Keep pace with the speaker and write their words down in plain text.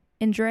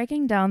In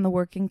dragging down the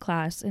working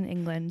class in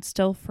England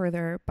still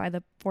further by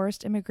the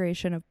forced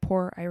immigration of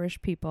poor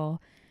Irish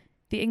people,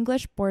 the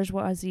English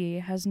bourgeoisie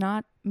has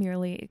not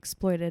merely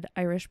exploited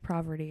Irish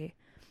poverty,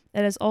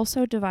 it has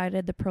also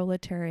divided the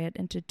proletariat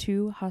into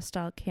two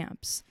hostile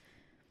camps.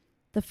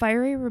 The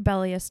fiery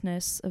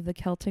rebelliousness of the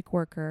Celtic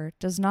worker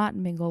does not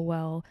mingle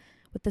well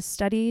with the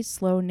steady,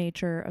 slow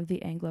nature of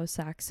the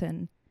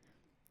Anglo-Saxon.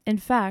 In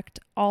fact,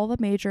 all the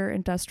major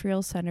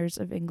industrial centers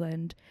of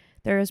England,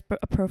 there is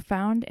a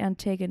profound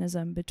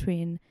antagonism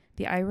between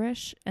the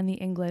Irish and the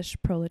English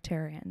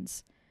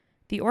proletarians.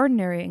 The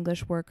ordinary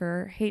English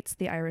worker hates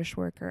the Irish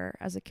worker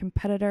as a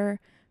competitor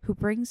who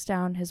brings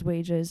down his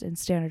wages and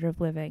standard of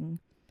living.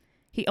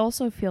 He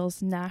also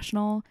feels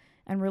national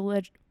and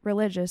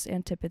religious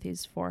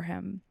antipathies for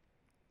him.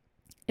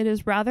 It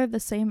is rather the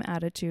same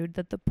attitude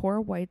that the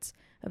poor whites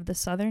of the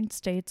southern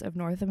states of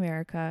North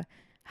America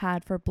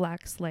had for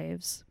black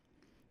slaves.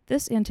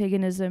 This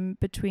antagonism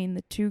between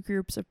the two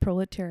groups of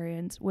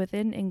proletarians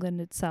within England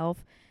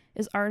itself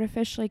is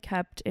artificially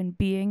kept in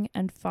being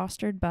and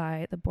fostered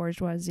by the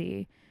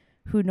bourgeoisie,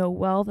 who know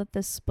well that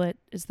this split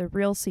is the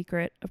real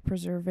secret of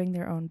preserving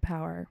their own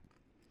power.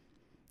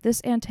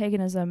 This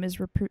antagonism is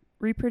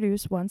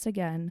reproduced once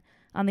again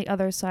on the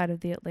other side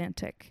of the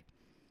Atlantic.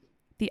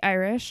 The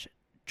Irish,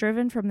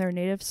 driven from their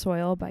native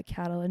soil by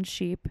cattle and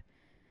sheep,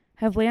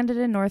 have landed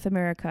in North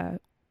America,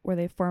 where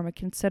they form a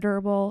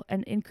considerable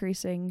and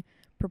increasing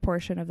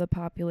proportion of the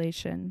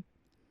population.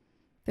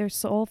 Their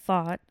sole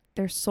thought,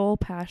 their sole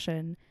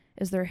passion,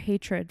 is their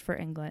hatred for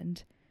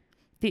England.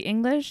 The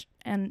English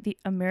and the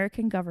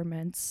American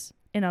governments,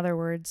 in other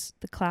words,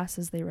 the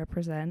classes they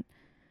represent,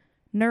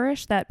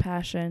 nourish that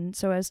passion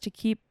so as to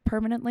keep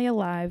permanently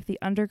alive the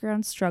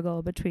underground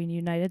struggle between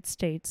United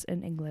States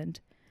and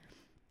England.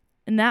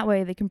 In that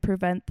way, they can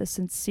prevent the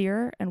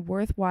sincere and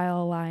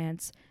worthwhile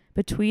alliance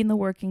between the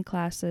working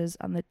classes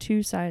on the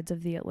two sides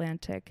of the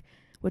Atlantic,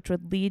 which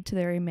would lead to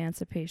their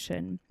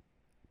emancipation.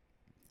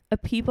 A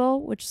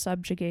people which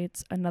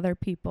subjugates another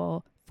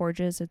people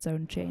forges its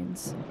own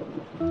chains.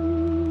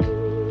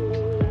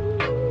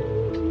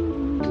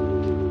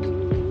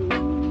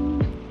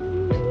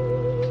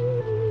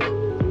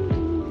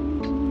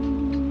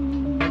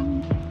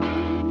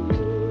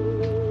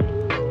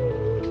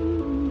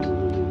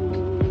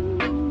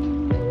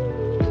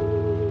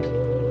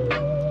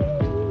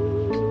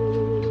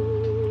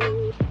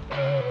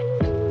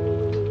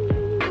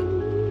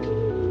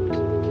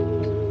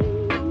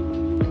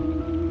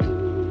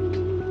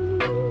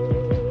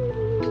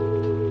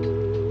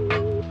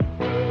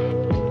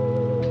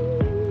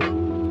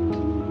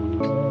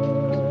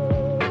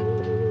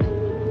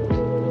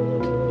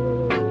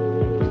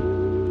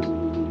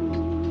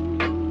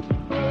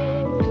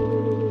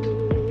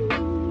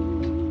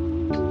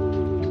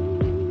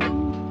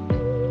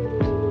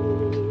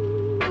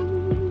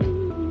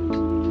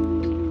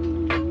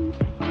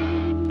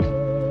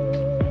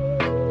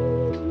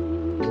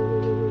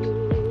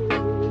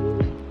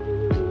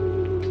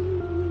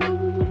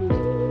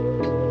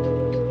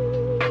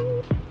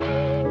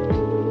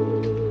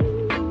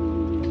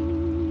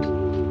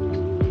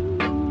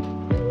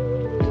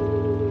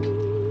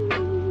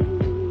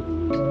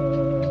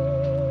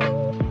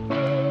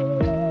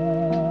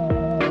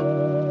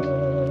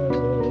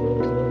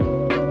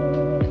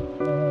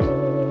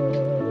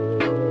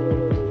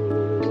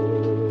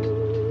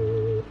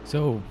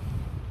 So,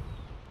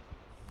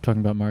 talking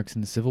about Marx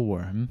and the Civil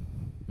War,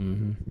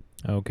 Mm-hmm.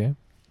 Okay.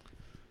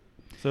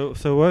 So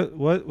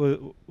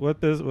what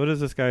does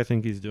this guy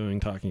think he's doing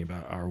talking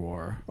about our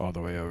war all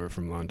the way over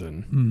from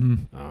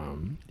London?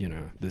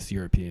 This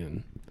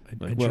European.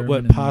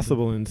 What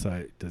possible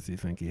insight does he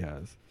think he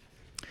has?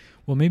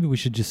 Well, maybe we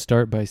should just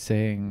start by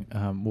saying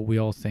what we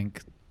all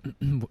think.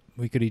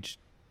 We could each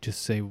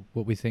just say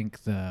what we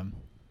think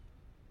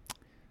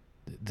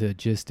the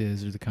gist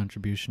is, or the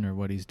contribution, or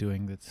what he's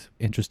doing that's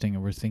interesting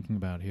and worth thinking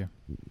about here.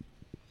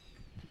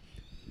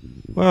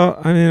 Well,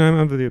 I mean, I'm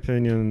of the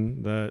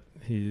opinion that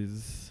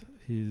he's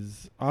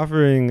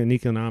offering an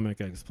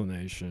economic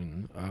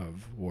explanation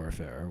of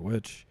warfare,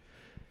 which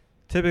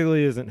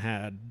typically isn't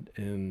had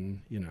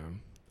in,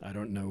 I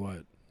don't know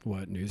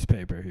what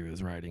newspaper he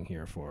was writing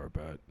here for,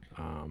 but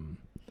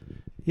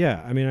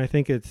I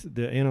think it's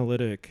the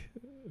analytic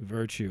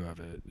virtue of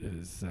it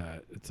is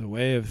that it's a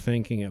way of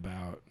thinking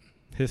about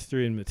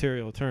history in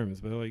material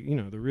terms, but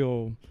the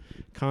real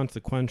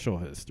consequential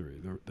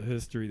history, the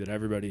history that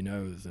everybody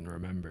knows and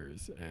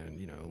remembers and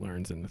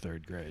learns in the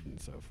third grade and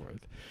so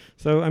forth.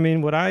 So I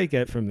mean, what I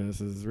get from this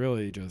is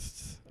really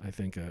just, I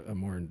think, a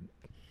more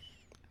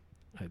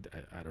I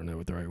don't know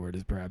what the right word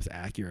is, perhaps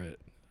accurate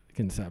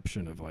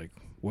conception of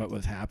what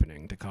was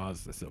happening to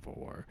cause the Civil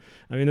War.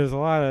 I mean, there's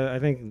I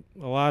think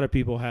a lot of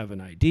people have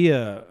an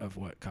idea of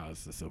what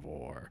caused the Civil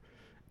War,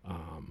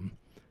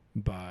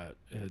 but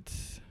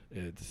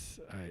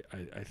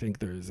I think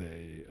there's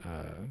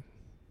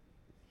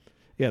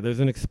there's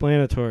an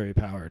explanatory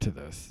power to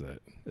this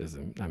that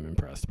I'm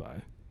impressed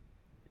by.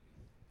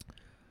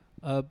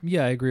 I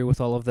agree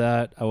with all of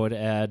that. I would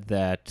add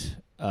that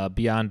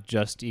beyond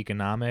just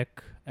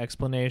economic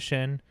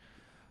explanation,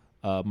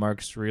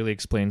 Marx really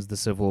explains the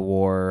Civil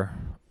War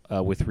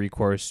with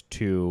recourse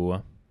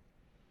to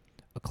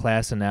a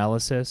class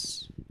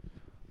analysis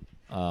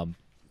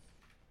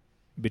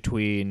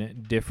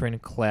between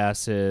different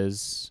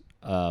classes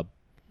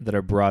that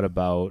are brought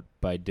about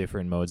by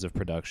different modes of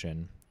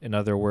production. In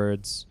other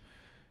words,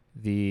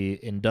 the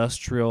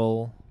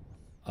industrial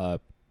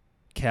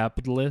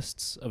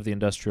capitalists of the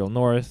industrial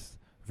North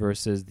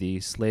versus the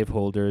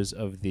slaveholders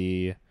of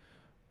the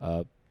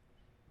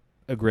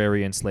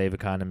agrarian slave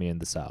economy in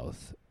the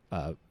South.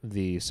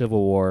 The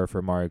Civil War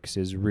for Marx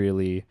is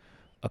really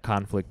a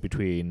conflict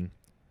between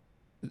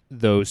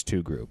those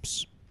two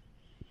groups.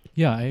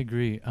 Yeah, I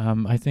agree.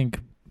 I think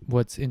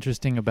what's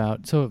interesting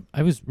about... So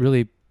I was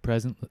really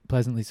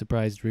pleasantly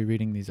surprised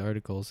rereading these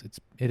articles.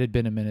 It had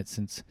been a minute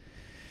since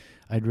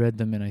I'd read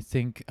them, and I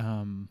think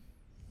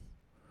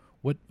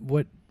what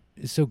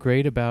is so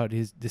great about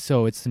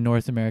so it's the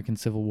North American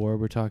Civil War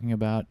we're talking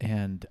about,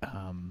 and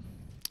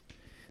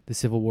the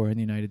Civil War in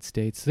the United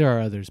States. There are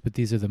others, but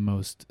these are the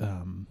most...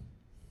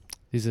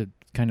 these are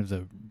kind of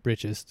the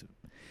richest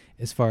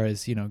as far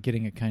as,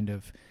 getting a kind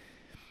of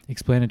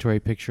explanatory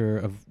picture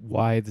of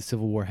why the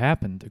Civil War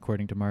happened,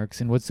 according to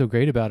Marx. And what's so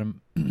great about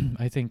him,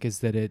 I think, is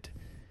that it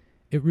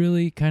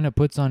really kind of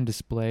puts on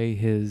display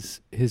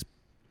his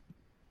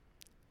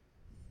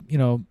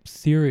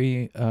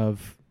theory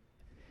of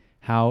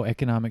how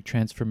economic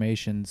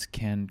transformations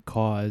can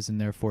cause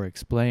and therefore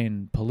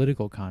explain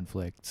political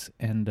conflicts,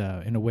 and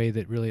in a way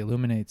that really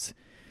illuminates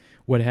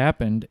what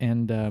happened.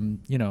 And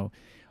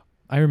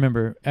I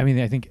remember,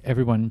 I think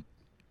everyone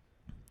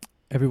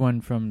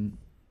from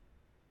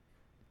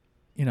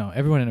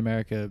everyone in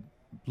America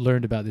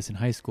learned about this in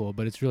high school,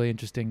 but it's really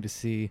interesting to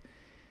see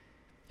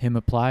him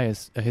apply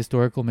a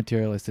historical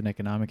materialist and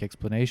economic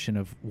explanation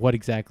of what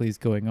exactly is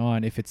going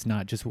on, if it's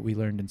not just what we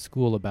learned in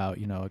school about,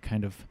 a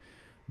kind of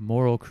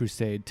moral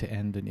crusade to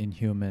end an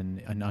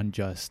inhuman and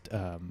unjust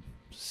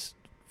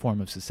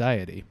form of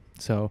society.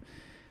 So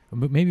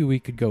maybe we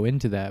could go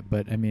into that,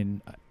 but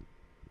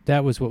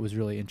that was what was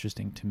really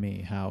interesting to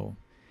me, how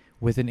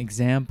with an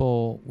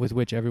example with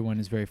which everyone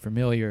is very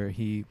familiar,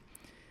 he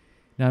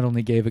not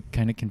only gave a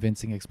kind of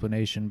convincing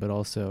explanation, but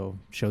also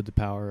showed the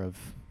power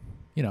of,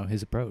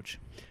 his approach.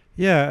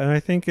 Yeah, and I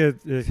think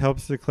it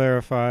helps to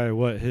clarify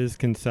what his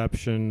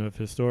conception of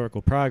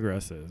historical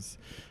progress is.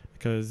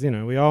 Because,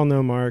 we all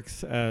know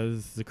Marx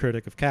as the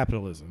critic of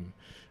capitalism.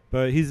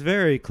 But he's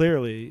very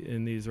clearly,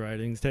 in these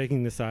writings,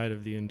 taking the side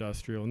of the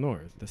industrial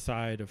North, the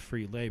side of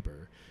free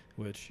labor,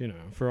 which,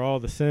 for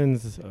all the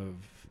sins of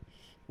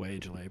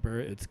wage labor,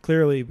 it's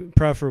clearly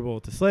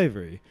preferable to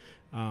slavery.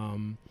 I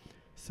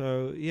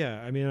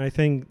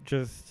think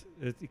just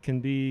it can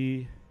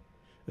be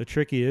a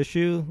tricky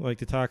issue, like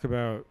to talk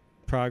about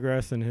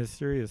progress in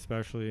history,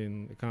 especially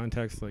in a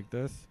context like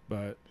this.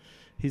 But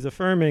he's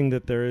affirming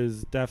that there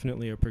is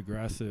definitely a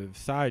progressive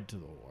side to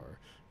the war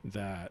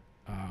that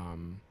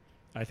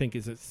I think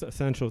is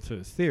essential to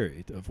his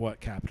theory of what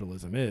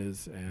capitalism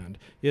is. And,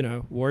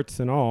 warts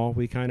and all,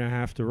 we kind of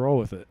have to roll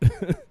with it.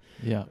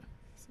 Yeah.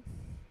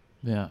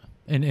 Yeah.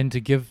 And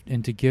to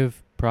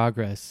give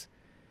progress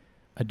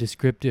a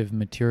descriptive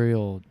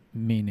material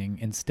meaning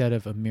instead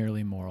of a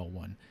merely moral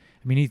one.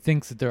 He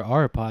thinks that there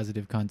are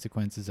positive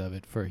consequences of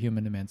it for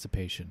human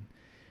emancipation,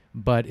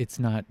 but it's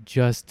not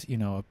just,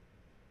 a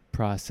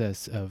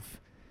process of,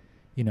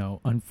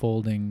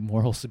 unfolding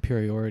moral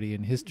superiority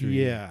in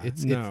history. Yeah,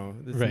 it's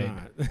right.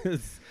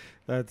 Not.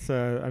 That's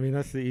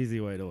the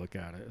easy way to look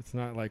at it. It's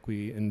not like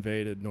we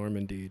invaded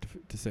Normandy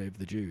to save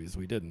the Jews.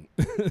 We didn't.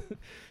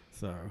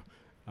 So,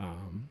 I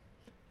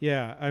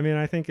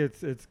think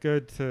it's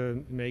good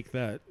to make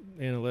that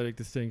analytic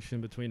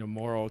distinction between a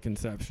moral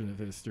conception of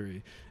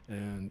history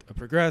and a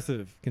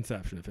progressive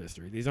conception of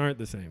history. These aren't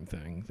the same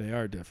thing. They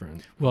are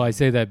different. Well, I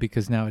say that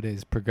because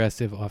nowadays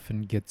progressive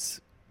often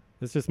gets...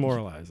 It's just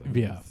moralizing.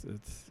 Yeah.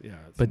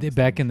 But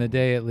back in the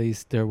day, at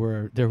least, there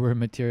were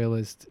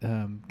materialist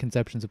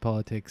conceptions of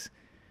politics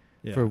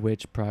for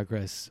which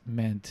progress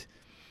meant,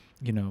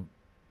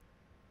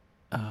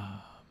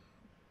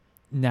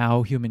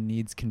 now human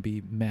needs can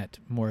be met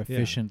more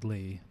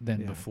efficiently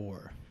than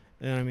before.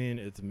 And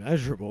it's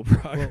measurable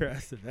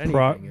progress, if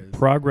anything is.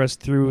 Progress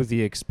through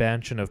the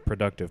expansion of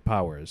productive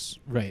powers.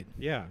 Right.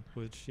 Yeah,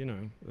 which,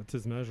 that's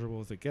as measurable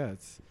as it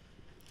gets.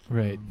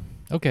 Right.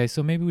 Okay,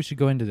 so maybe we should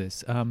go into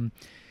this.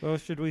 Well,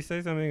 should we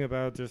say something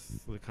about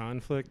just the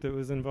conflict that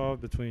was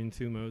involved between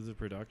two modes of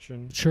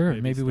production? Sure,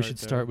 maybe we should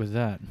start with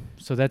that.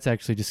 So that's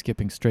actually just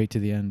skipping straight to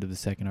the end of the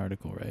second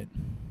article, right?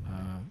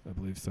 I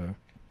believe so.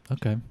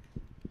 Okay.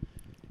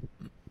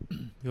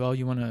 Well,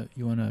 you wanna.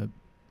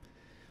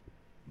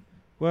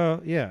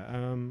 Well,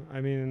 yeah.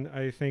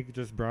 I think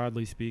just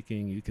broadly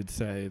speaking, you could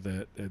say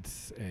that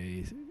it's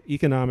a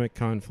economic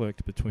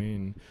conflict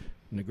between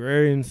an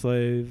agrarian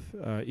slave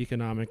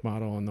economic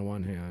model on the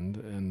one hand,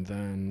 and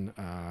then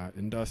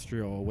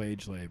industrial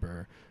wage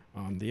labor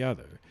on the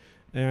other.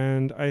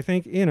 And I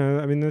think,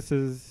 this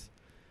is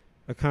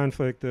a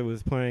conflict that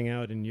was playing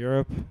out in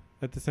Europe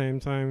at the same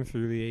time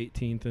through the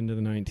 18th into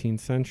the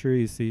 19th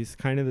century. You see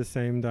kind of the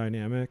same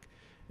dynamic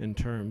in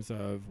terms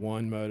of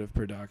one mode of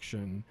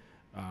production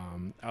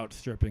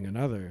outstripping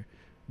another.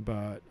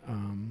 But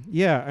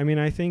yeah, I mean,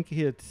 I think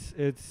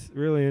it's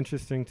really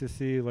interesting to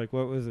see, like,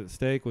 what was at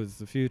stake was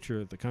the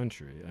future of the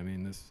country. I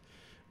mean,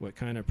 what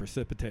kind of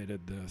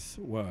precipitated this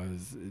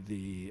was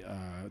the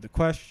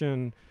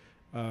question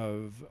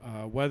of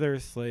whether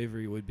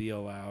slavery would be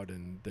allowed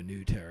in the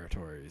new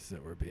territories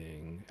that were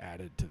being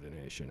added to the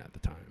nation at the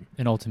time.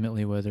 And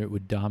ultimately whether it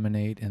would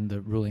dominate and the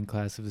ruling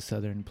class of the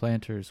southern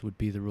planters would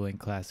be the ruling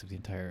class of the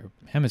entire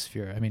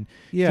hemisphere. I mean,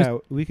 yeah,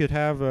 we could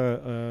have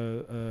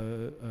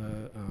a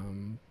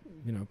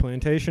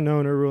plantation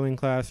owner ruling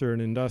class or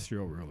an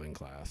industrial ruling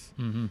class.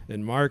 mm-hmm.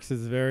 And Marx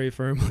is very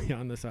firmly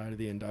on the side of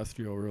the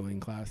industrial ruling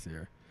class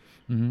here.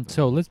 Mm-hmm.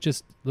 So let's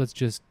just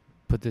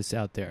put this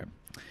out there.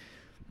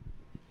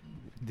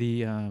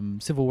 The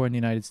Civil War in the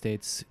United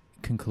States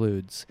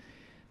concludes,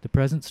 the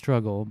present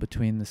struggle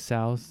between the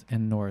South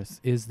and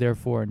North is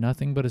therefore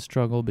nothing but a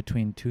struggle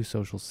between two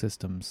social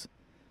systems,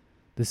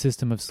 the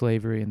system of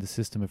slavery and the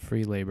system of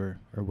free labor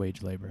or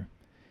wage labor.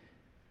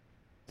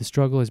 The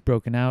struggle is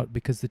broken out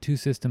because the two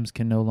systems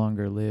can no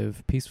longer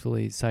live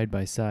peacefully side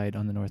by side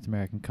on the North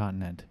American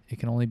continent. It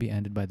can only be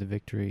ended by the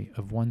victory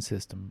of one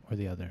system or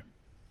the other.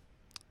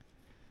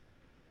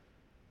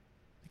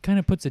 It kind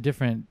of puts a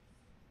different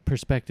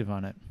perspective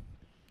on it.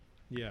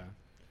 Yeah.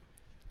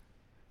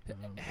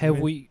 Have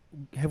we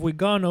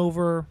gone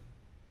over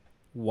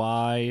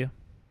why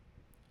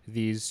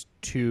these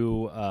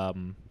two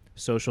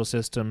social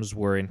systems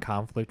were in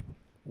conflict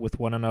with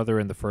one another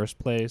in the first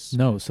place?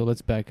 No, so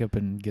let's back up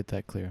and get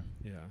that clear.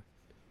 Yeah.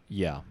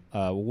 Yeah.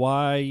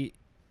 Why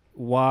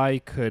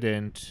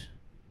couldn't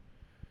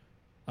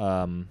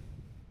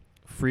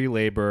free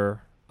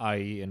labor,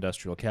 i.e.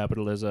 industrial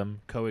capitalism,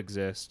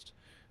 coexist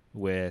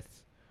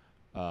with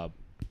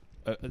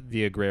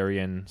the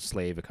agrarian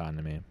slave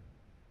economy?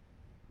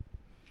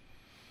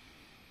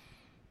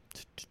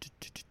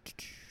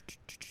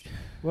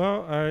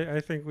 Well, I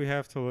think we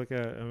have to look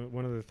at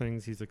one of the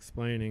things he's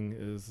explaining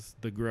is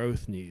the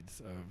growth needs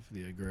of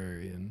the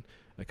agrarian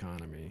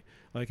economy.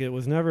 Like, it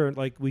was never,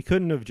 like, we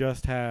couldn't have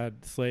just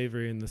had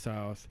slavery in the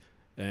South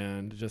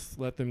and just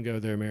let them go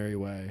their merry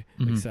way,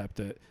 accept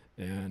it,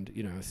 and,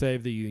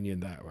 save the Union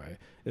that way.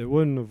 It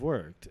wouldn't have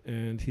worked.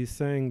 And he's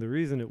saying the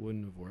reason it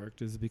wouldn't have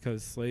worked is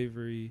because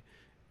slavery,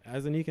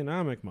 as an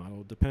economic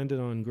model,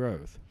 depended on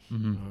growth,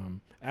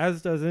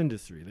 as does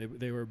industry.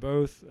 They were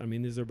both,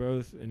 these are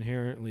both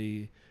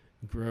inherently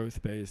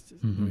growth-based.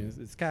 I mean,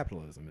 it's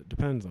capitalism. It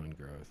depends on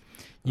growth.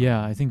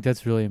 Yeah, I think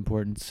that's really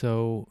important.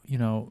 So,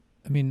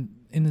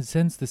 in a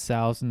sense, the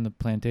South and the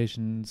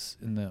plantations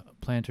and the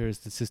planters,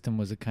 the system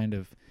was a kind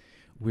of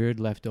weird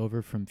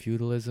leftover from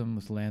feudalism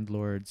with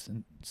landlords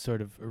and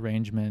sort of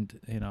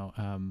arrangement,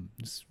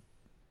 it's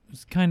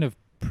kind of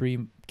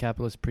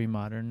pre-capitalist,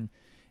 pre-modern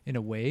in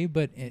a way,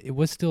 but it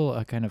was still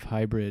a kind of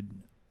hybrid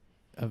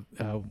of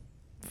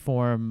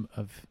form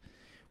of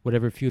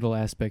whatever feudal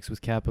aspects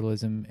with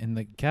capitalism. And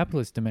the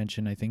capitalist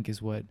dimension, I think,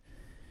 is what,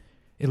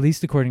 at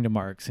least according to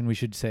Marx, and we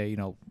should say,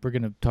 we're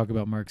going to talk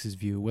about Marx's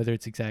view, whether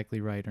it's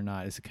exactly right or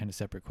not is a kind of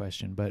separate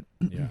question. But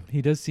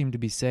he does seem to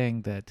be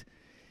saying that,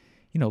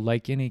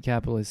 like any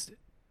capitalist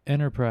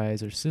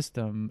enterprise or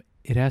system,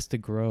 it has to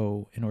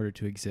grow in order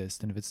to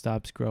exist. And if it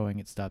stops growing,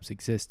 it stops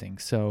existing.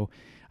 So,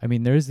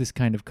 there is this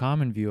kind of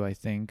common view, I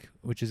think,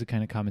 which is a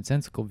kind of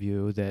commonsensical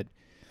view that,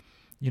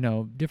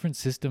 different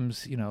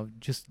systems,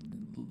 just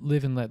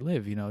live and let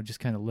live, just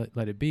kind of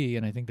let it be.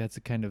 And I think that's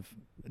a kind of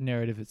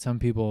narrative that some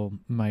people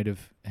might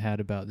have had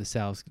about the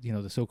South,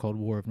 the so-called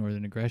War of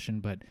Northern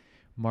Aggression. But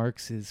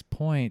Marx's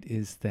point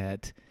is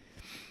that,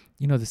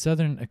 the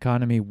Southern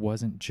economy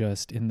wasn't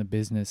just in the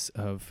business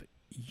of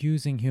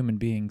using human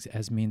beings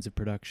as means of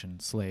production,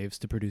 slaves,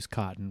 to produce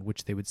cotton,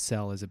 which they would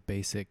sell as a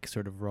basic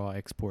sort of raw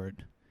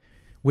export,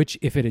 which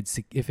if it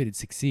had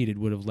succeeded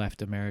would have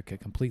left America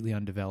completely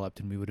undeveloped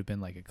and we would have been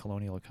like a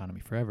colonial economy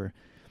forever.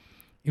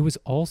 It was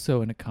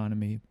also an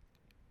economy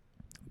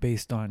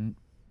based on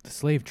the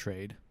slave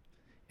trade,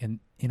 and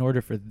in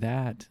order for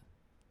that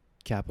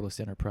capitalist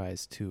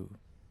enterprise to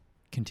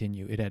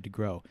continue, it had to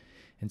grow.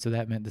 And so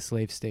that meant the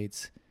slave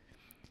states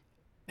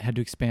had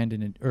to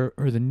expand or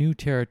the new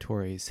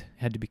territories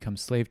had to become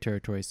slave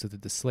territories so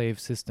that the slave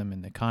system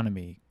and the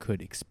economy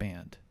could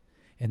expand.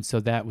 And so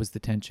that was the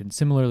tension.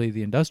 Similarly,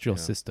 the industrial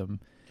system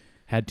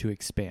had to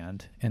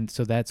expand, and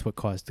so that's what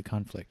caused the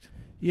conflict.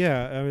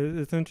 Yeah,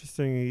 it's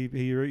interesting.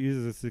 He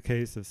uses the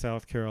case of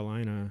South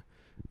Carolina.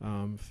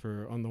 On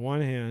the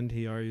one hand,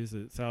 he argues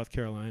that South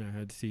Carolina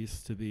had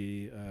ceased to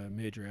be a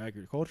major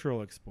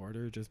agricultural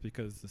exporter just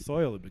because the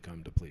soil had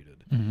become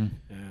depleted.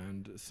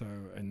 And so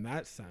in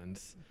that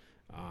sense,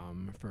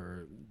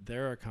 for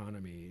their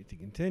economy to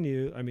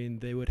continue,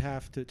 they would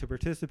have to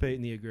participate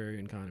in the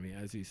agrarian economy.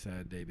 As you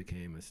said, they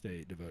became a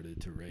state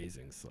devoted to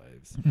raising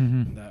slaves.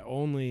 And that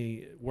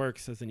only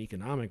works as an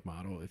economic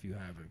model if you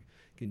have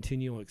a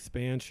continual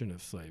expansion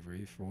of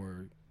slavery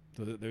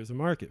so that there's a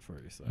market for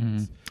your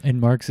slaves.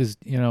 And Marx is,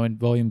 in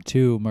Volume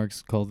 2,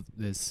 Marx called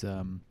this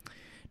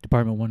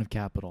Department 1 of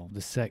Capital,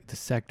 the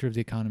sector of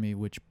the economy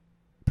which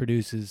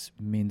produces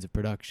means of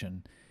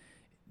production.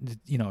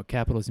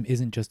 Capitalism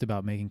isn't just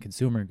about making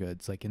consumer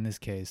goods, like in this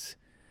case,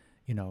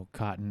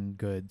 cotton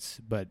goods,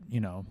 but,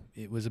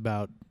 it was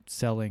about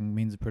selling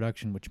means of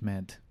production, which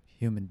meant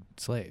human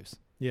slaves.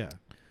 Yeah.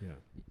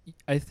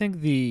 I think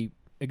the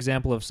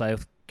example of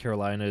South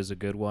Carolina is a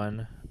good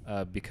one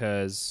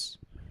because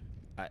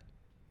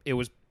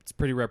it's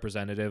pretty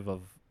representative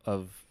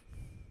of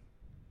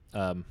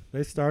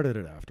They started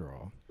it after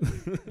all.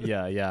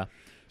 yeah.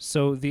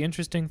 So the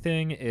interesting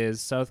thing is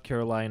South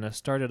Carolina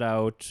started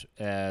out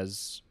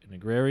as an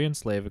agrarian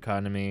slave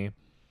economy.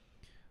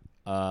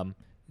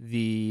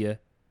 The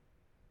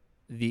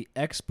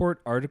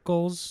export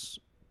articles,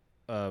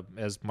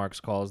 as Marx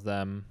calls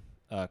them,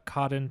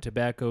 cotton,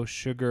 tobacco,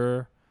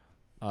 sugar.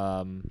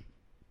 I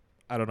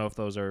don't know if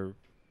those are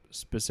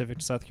specific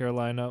to South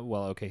Carolina.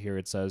 Well, okay, here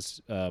it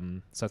says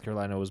South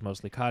Carolina was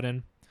mostly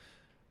cotton.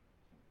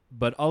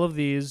 But all of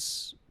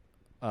these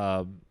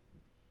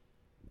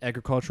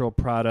agricultural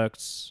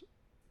products,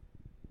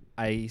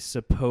 I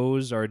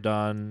suppose,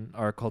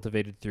 are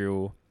cultivated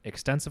through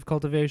extensive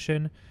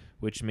cultivation,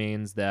 which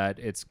means that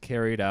it's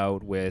carried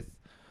out with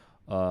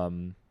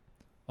a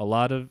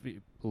lot of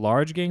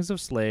large gangs of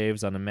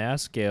slaves on a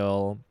mass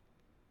scale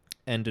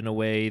and in a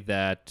way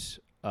that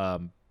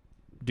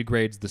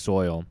degrades the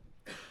soil.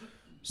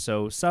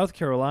 So South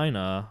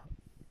Carolina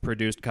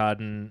produced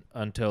cotton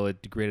until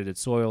it degraded its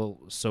soil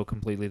so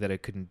completely that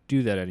it couldn't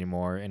do that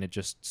anymore, and it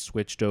just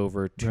switched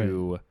over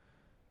to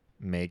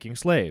making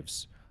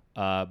slaves.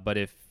 But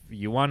if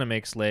you want to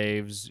make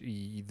slaves,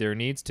 there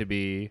needs to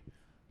be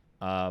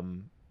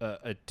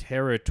a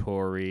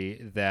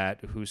territory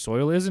whose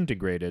soil isn't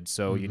degraded.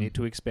 So you need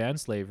to expand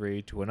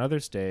slavery to another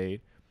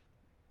state,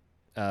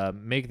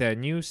 make that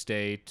new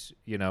state,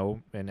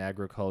 an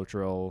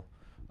agricultural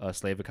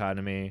slave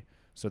economy,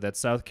 so that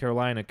South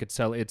Carolina could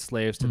sell its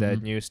slaves to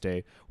that new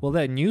state. Well,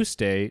 that new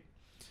state,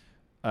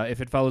 if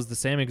it follows the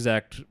same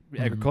exact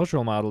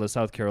agricultural model as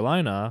South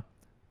Carolina,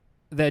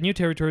 that new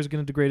territory is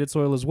going to degrade its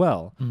soil as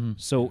well.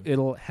 So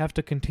it'll have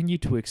to continue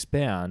to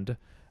expand,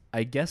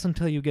 I guess,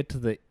 until you get to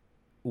the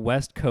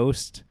West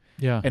Coast.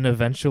 Yeah. And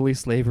eventually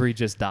slavery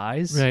just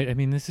dies. Right. I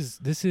mean, this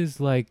is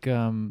like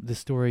the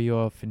story you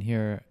often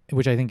hear,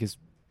 which I think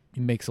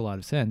makes a lot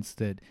of sense,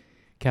 that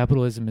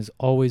capitalism is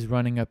always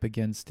running up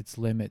against its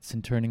limits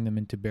and turning them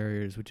into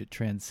barriers which it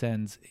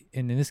transcends.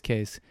 And in this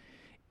case,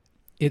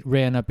 it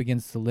ran up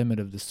against the limit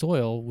of the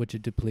soil, which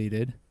it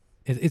depleted.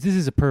 This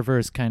is a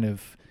perverse kind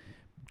of,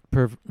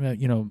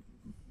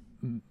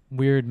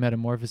 weird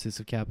metamorphosis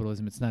of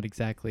capitalism. It's not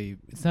exactly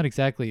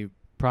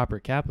proper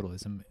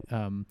capitalism,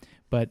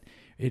 but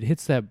it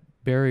hits that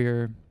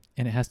barrier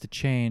and it has to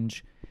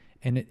change,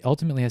 and it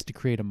ultimately has to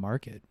create a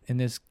market. And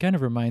this kind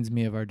of reminds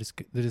me of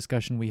the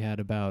discussion we had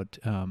about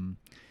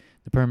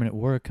the permanent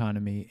war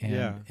economy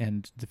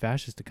and the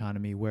fascist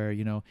economy, where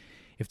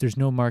if there's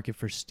no market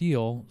for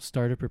steel,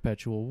 start a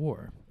perpetual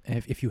war.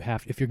 If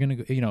you're gonna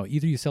go,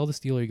 either you sell the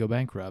steel or you go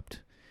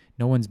bankrupt.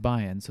 No one's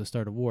buying, so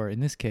start a war. In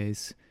this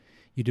case,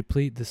 you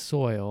deplete the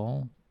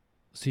soil,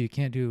 so you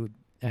can't do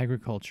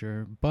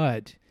agriculture,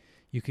 but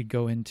you could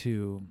go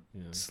into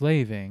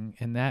slaving,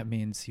 and that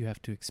means you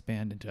have to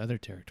expand into other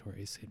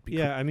territories.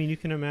 I mean, you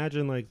can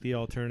imagine like the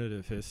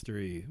alternative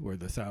history where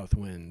the South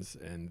wins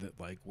and that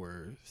like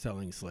we're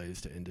selling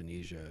slaves to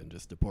Indonesia and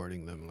just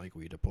deporting them like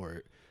we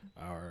deport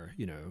our,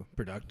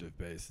 productive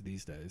base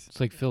these days. It's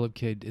like a Philip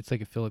K.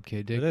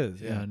 Dick It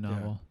is,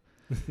 novel.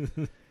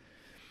 Yeah.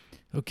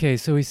 Okay,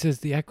 so he says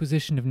the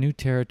acquisition of new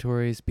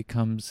territories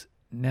becomes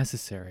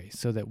necessary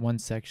so that one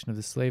section of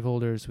the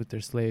slaveholders with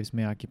their slaves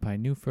may occupy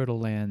new fertile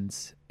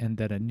lands, and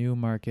that a new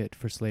market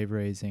for slave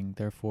raising,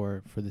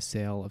 therefore for the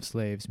sale of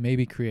slaves, may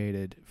be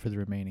created for the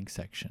remaining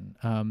section.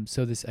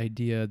 So this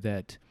idea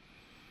that,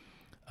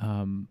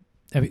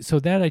 so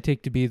that I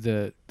take to be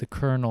the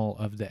kernel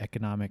of the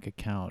economic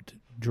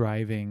account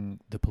driving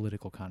the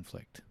political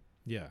conflict.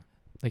 Yeah.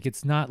 Like,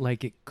 it's not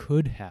like it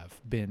could have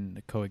been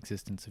the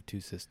coexistence of two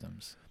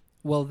systems.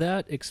 Well,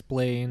 that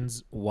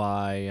explains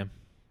why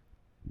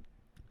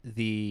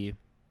the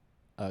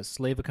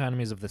slave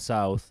economies of the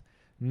South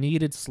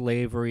needed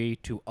slavery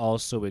to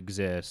also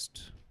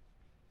exist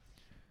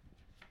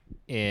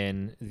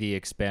in the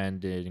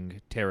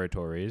expanding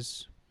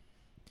territories.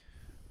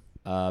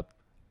 I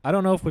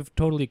don't know if we've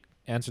totally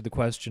answered the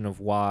question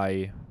of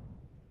why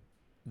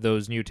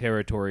those new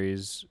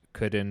territories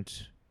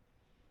couldn't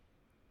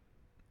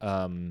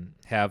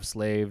have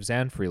slaves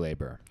and free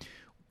labor.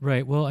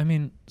 Right. Well, I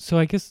mean, so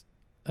I guess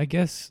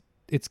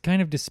it's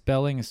kind of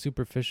dispelling a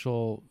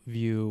superficial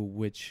view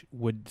which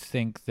would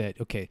think that,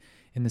 okay,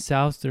 in the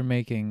South they're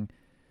making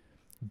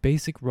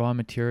basic raw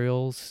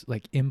materials,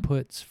 like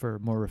inputs for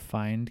more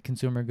refined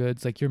consumer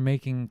goods. Like, you're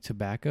making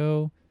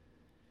tobacco,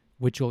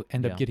 which will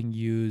end up getting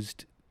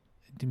used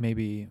to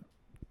maybe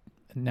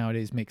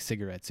nowadays make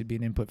cigarettes. It'd be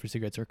an input for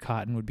cigarettes, or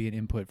cotton would be an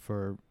input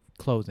for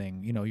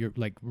clothing. You're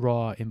like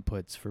raw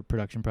inputs for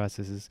production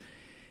processes.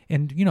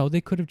 And,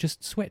 they could have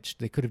just switched.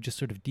 They could have just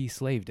sort of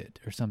de-slaved it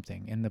or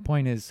something. And the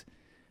point is,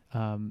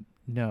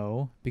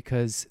 no,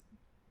 because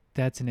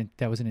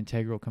that was an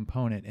integral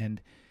component.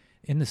 And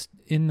in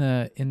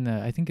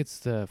the I think it's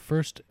the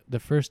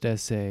first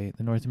essay,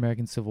 The North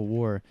American Civil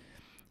War,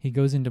 he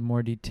goes into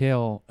more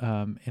detail,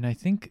 and I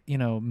think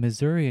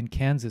Missouri and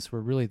Kansas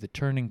were really the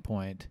turning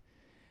point.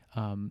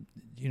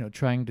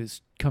 Trying to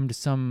come to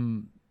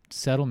some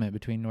settlement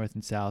between North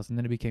and South, and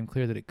then it became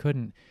clear that it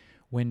couldn't.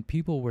 When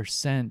people were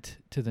sent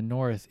to the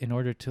North in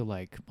order to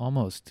like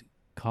almost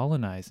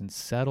colonize and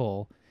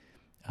settle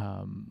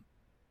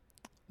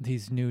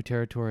these new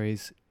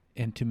territories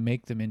and to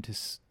make them into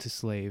to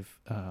slave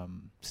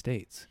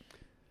states.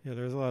 Yeah,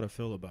 there's a lot of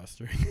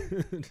filibustering,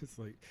 just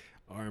like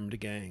armed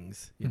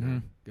gangs,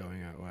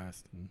 going out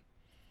west.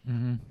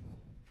 And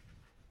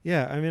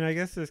yeah, I mean, I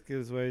guess this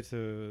gives way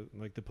to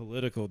like the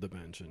political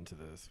dimension to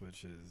this,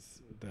 which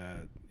is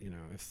that,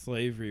 if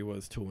slavery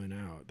was to win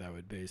out, that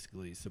would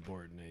basically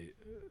subordinate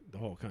the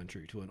whole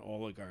country to an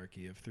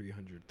oligarchy of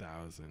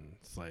 300,000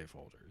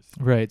 slaveholders.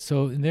 Right.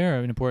 So there,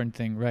 an important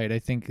thing, right? I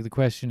think the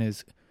question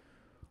is,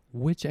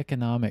 which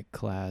economic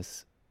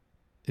class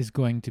is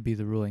going to be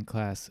the ruling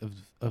class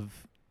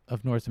of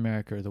North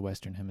America or the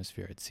Western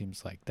Hemisphere? It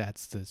seems like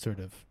that's the sort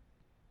of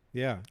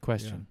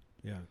question.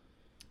 Yeah.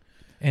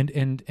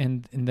 And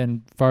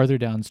then farther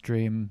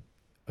downstream,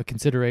 a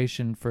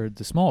consideration for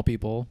the small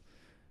people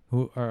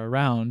who are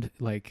around,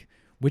 like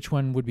which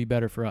one would be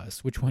better for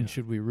us? Which one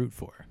should we root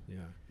for?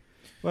 Yeah.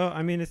 Well,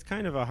 I mean, it's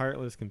kind of a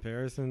heartless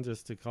comparison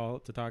just to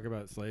talk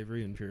about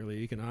slavery in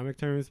purely economic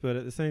terms, but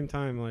at the same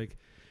time, like,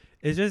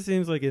 it just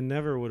seems like it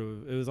never would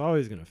have. It was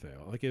always going to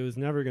fail. Like, it was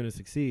never going to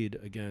succeed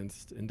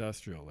against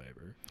industrial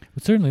labor.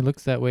 It certainly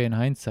looks that way in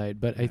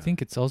hindsight, but I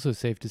think it's also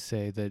safe to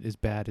say that as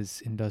bad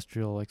as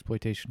industrial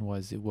exploitation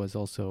was, it was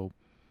also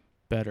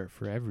better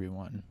for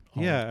everyone.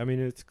 Yeah, I mean,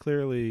 it's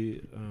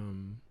clearly.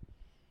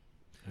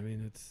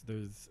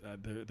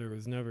 There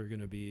was never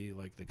going to be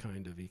like the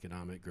kind of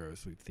economic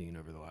growth we've seen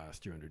over the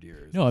last 200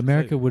 years. No,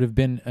 America would have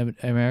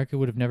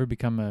never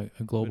become a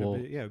global.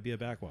 It'd be a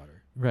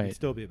backwater. Right. It'd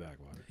still be a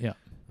backwater. Yeah.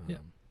 Yeah.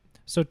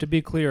 So to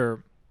be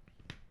clear,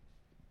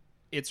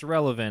 it's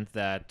relevant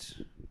that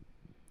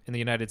in the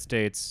United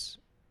States,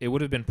 it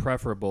would have been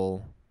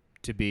preferable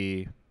to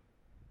be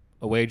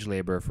a wage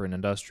laborer for an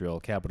industrial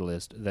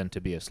capitalist than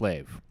to be a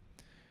slave.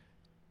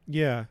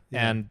 Yeah.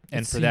 And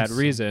for that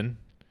reason,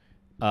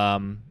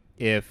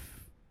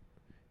 if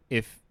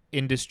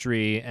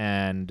industry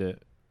and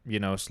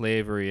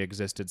slavery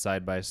existed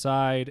side by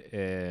side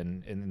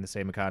in the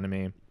same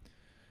economy,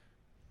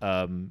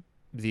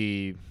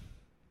 the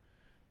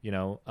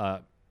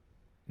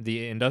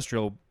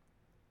industrial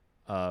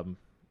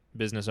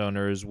business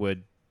owners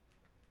would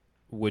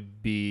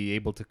be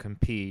able to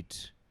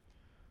compete,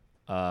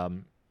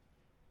 with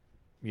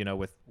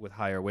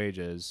higher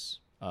wages,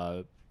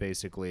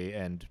 basically,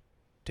 and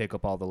take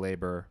up all the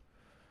labor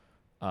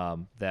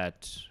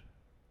that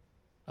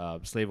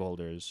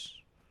slaveholders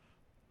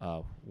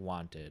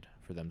wanted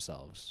for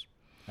themselves.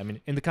 I mean,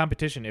 in the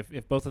competition,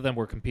 if both of them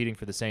were competing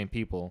for the same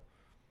people,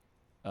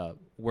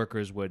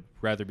 workers would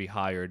rather be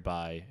hired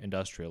by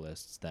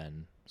industrialists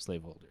than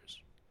slaveholders.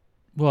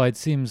 Well, it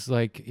seems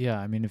like,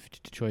 I mean, if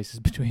choices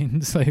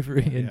between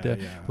slavery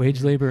and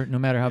wage labor, no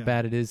matter how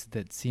bad it is,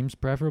 that seems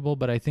preferable.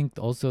 But I think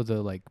also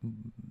the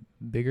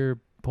bigger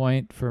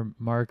point for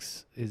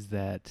Marx is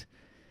that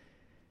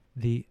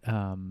the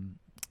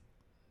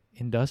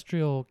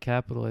industrial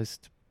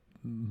capitalist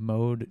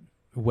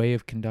way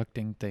of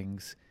conducting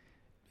things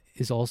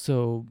is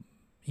also,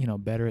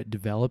 better at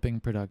developing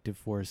productive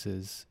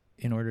forces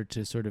in order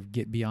to sort of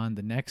get beyond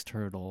the next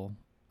hurdle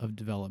of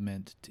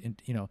development.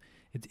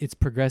 It's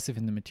progressive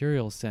in the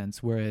material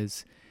sense,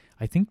 whereas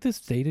I think the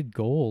stated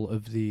goal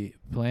of the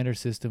Palander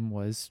system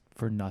was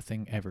for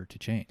nothing ever to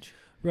change.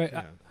 Right.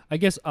 Yeah. I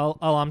guess all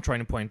I'm trying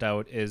to point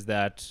out is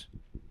that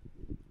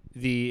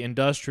the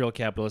industrial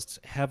capitalists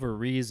have a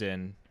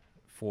reason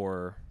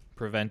for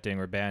preventing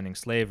or banning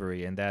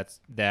slavery, and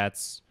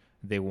that's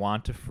they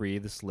want to free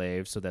the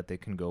slaves so that they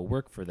can go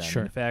work for them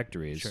in the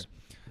factories. Sure.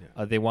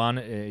 Yeah. They want,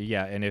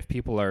 and if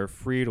people are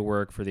free to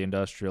work for the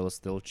industrialists,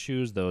 they'll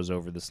choose those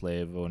over the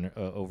slave owner,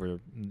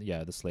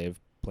 the slave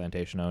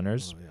plantation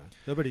owners. Oh, yeah.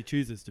 Nobody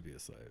chooses to be a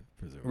slave,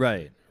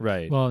 presumably.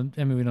 Right. Well,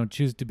 I mean, we don't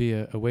choose to be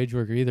a wage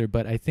worker either,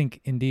 but I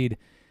think indeed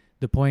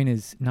the point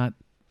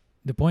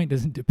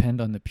doesn't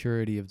depend on the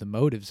purity of the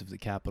motives of the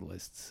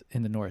capitalists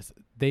in the North.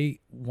 They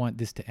want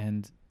this to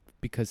end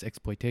because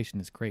exploitation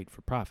is great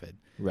for profit.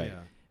 Right.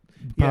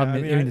 Yeah. I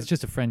mean, it's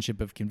just a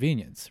friendship of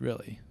convenience,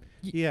 really.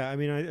 Yeah, I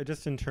mean, I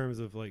just in terms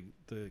of like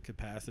the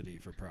capacity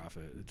for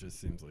profit, it just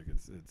seems like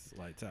it's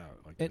lights out.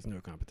 Like there's no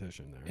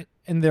competition there.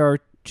 And there are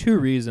two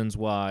reasons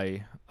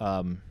why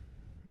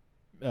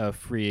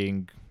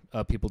freeing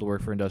people to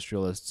work for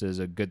industrialists is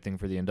a good thing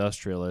for the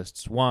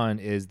industrialists. One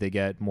is they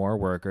get more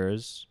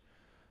workers.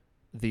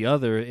 The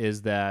other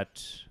is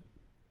that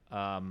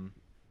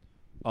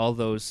all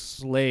those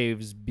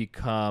slaves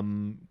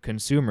become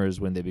consumers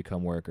when they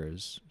become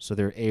workers, so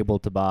they're able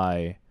to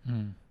buy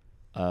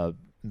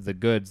the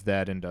goods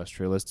that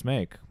industrialists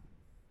make.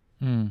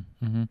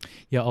 Mm-hmm.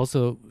 Yeah,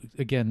 also,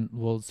 again,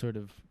 we'll sort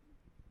of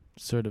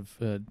sort of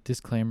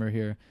disclaimer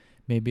here.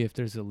 Maybe if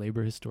there's a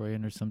labor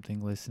historian or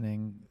something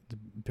listening, the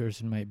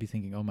person might be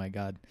thinking, "Oh my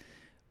God,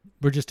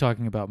 we're just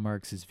talking about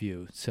Marx's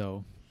view."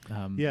 So,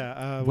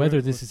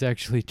 whether this is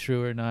actually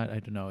true or not, I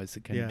don't know. It's a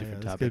kind of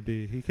different topic.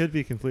 He could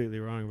be completely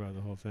wrong about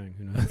the whole thing.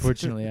 Who knows?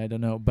 Unfortunately, I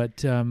don't know.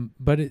 But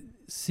it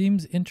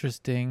seems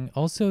interesting.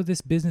 Also,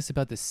 this business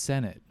about the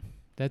Senate,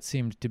 that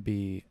seemed to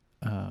be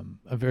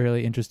a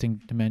very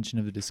interesting dimension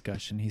of the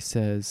discussion. He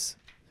says,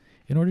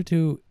 in order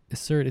to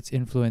assert its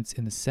influence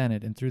in the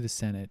Senate and through the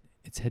Senate,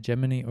 its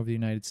hegemony over the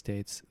United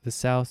States, the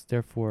South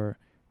therefore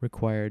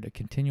required a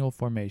continual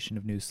formation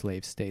of new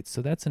slave states.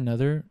 So that's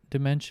another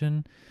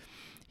dimension.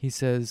 He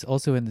says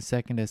also in the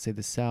second essay,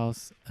 the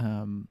South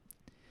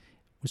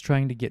was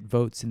trying to get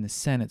votes in the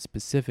Senate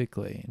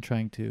specifically and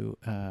trying to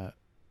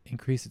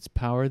increase its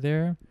power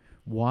there.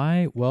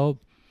 Why? Well,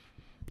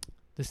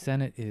 the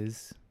Senate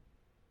is,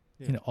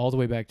 all the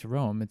way back to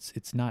Rome.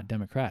 It's not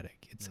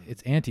democratic.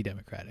 It's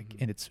anti-democratic,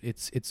 and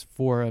it's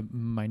for a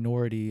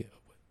minority,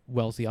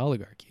 wealthy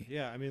oligarchy.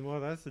 Yeah, I mean, well,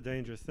 that's the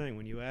dangerous thing.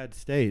 When you add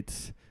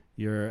states,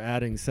 you're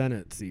adding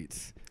Senate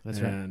seats. That's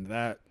right. And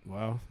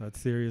that's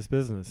serious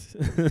business.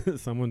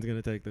 Someone's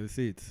going to take those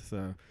seats.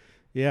 So,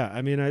 yeah,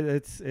 I mean,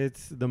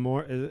 it's the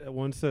more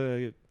once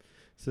a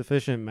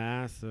sufficient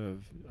mass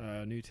of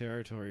new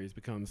territories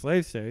become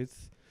slave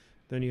states,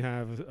 then you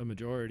have a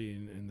majority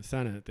in the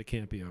Senate that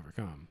can't be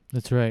overcome.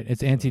 That's right.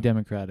 It's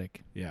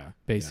anti-democratic. Yeah,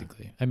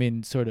 basically. Yeah. I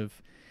mean, sort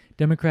of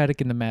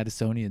democratic in the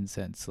Madisonian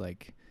sense,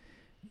 like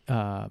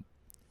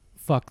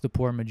fuck the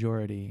poor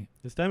majority.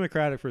 It's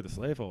democratic for the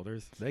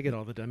slaveholders. They get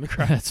all the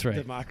democratic That's right.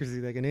 democracy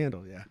they can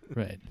handle. Yeah.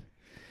 Right.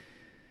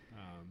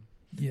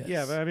 Yes.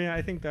 Yeah, but I mean,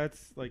 I think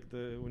that's like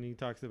when he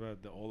talks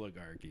about the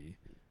oligarchy.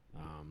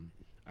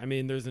 I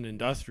mean, there's an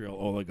industrial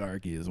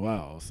oligarchy as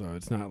well, so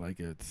it's not like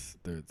it's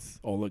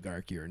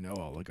oligarchy or no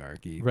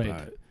oligarchy.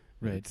 Right.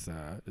 But it's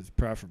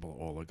preferable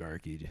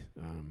oligarchy,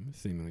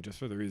 seemingly just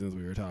for the reasons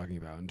we were talking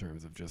about in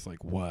terms of just like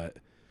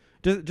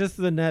just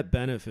the net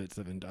benefits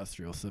of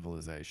industrial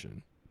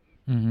civilization.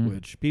 Mm-hmm.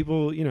 Which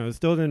people,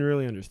 still didn't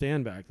really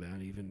understand back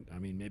then. Even, I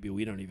mean, maybe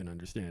we don't even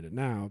understand it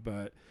now,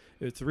 but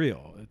it's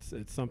real.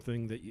 It's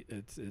something that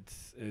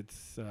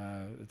it's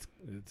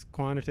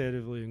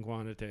quantitatively and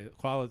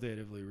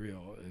qualitatively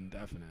real and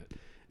definite,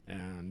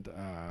 and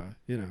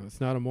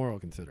it's not a moral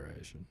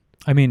consideration.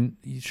 I mean,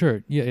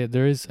 sure, yeah,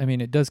 there is. I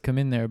mean, it does come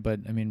in there, but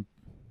I mean,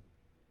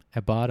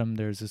 at bottom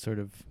there's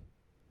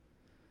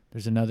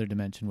there's another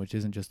dimension which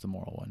isn't just the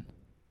moral one.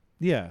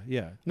 Yeah.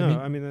 No,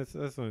 I mean that's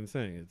what I'm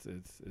saying.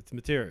 It's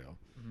material.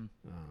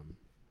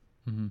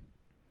 Mm-hmm.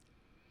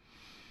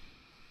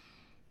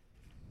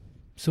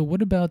 So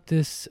what about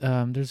this?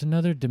 There's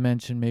another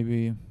dimension,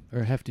 maybe,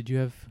 or did you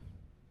have?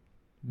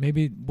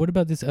 Maybe what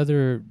about this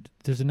other?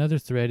 There's another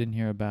thread in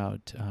here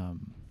about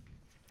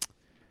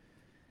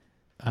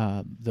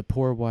the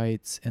poor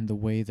whites and the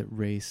way that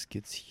race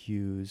gets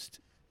used,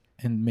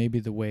 and maybe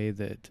the way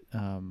that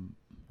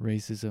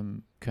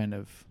racism kind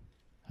of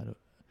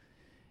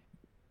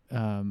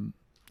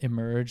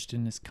emerged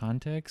in this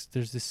context.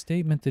 There's this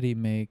statement that he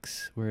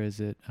makes. Where is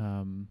it?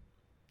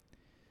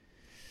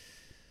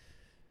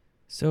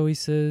 So he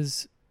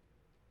says,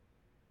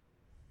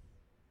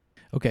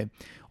 okay,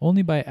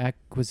 only by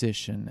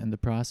acquisition and the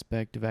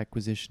prospect of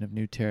acquisition of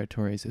new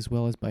territories, as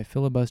well as by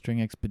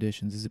filibustering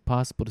expeditions, is it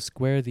possible to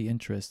square the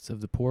interests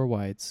of the poor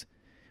whites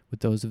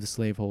with those of the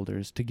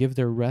slaveholders, to give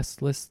their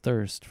restless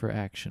thirst for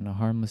action a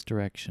harmless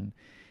direction,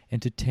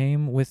 and to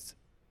tame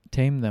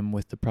them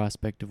with the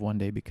prospect of one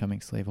day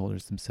becoming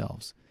slaveholders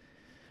themselves.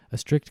 A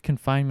strict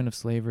confinement of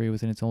slavery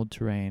within its old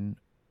terrain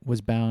was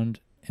bound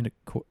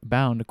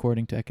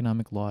according to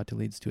economic law to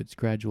lead to its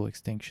gradual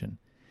extinction.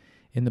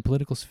 In the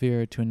political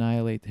sphere, to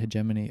annihilate the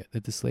hegemony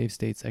that the slave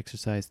states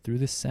exercised through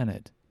the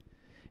Senate,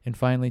 and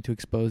finally to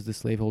expose the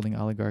slaveholding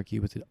oligarchy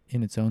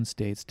in its own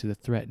states to the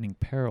threatening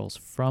perils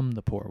from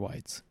the poor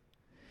whites.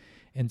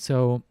 And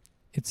so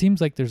it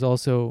seems like he's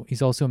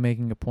also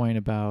making a point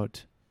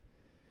about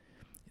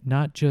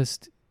not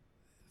just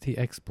the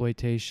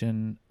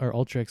exploitation or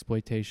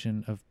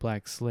ultra-exploitation of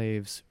black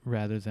slaves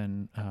rather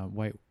than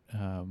white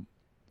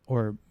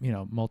or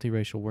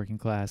multiracial working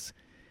class,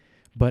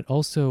 but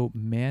also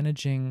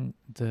managing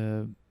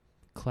the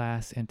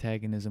class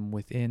antagonism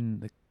within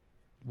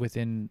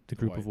the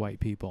group of white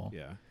people.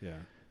 Yeah.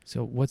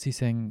 So what's he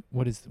saying?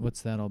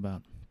 What's that all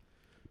about?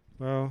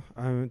 Well,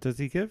 does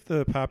he give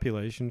the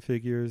population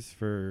figures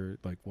for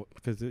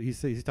because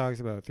he talks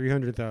about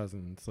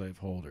 300,000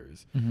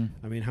 slaveholders. Mm-hmm.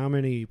 I mean, how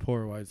many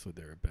poor whites would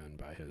there have been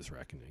by his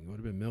reckoning? It would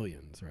have been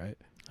millions, right?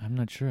 I'm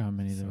not sure how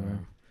many there were.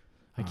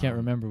 I can't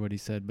remember what he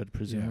said, but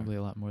presumably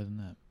a lot more than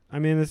that. I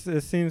mean,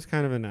 it seems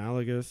kind of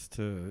analogous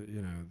to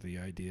the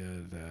idea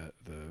that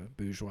the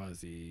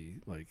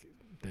bourgeoisie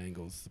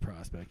dangles the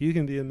prospect. You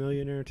can be a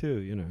millionaire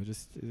too.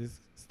 Just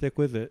stick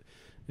with it,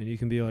 and you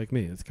can be like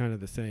me. It's kind of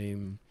the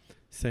same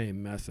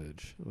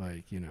message.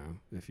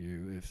 If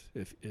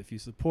you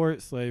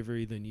support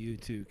slavery, then you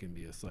too can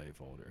be a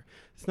slaveholder.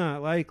 It's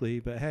not likely,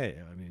 but hey,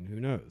 I mean,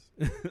 who knows?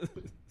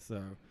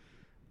 So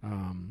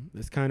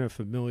It's kind of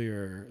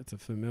familiar. It's a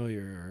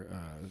familiar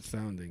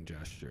sounding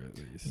gesture, at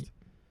least.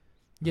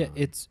 Yeah,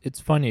 it's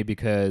funny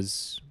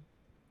because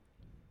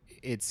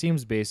it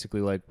seems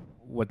basically like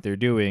what they're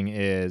doing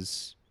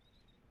is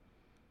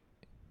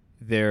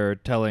they're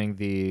telling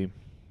they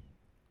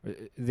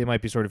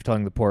might be sort of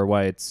telling the poor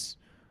whites,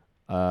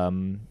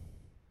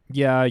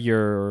 yeah,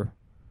 you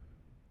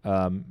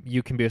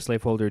can be a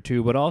slaveholder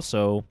too, but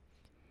also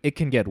it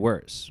can get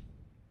worse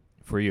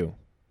for you.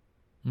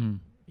 Mm.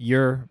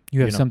 You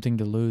You have know, something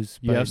to lose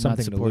you by have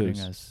something not to supporting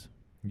lose. us.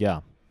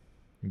 Yeah.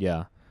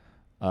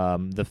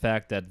 The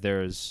fact that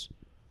there's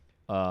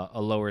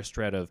a lower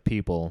strata of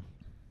people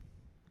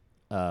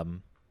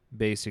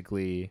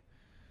basically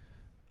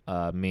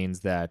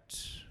means that,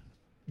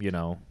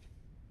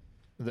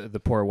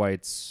 the poor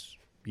whites,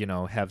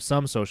 have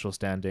some social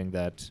standing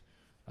that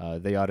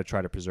they ought to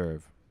try to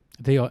preserve.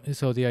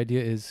 So the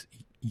idea is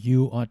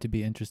you ought to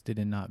be interested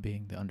in not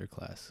being the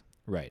underclass.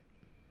 Right.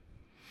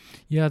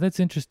 Yeah, that's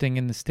interesting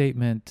in the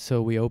statement.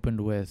 So we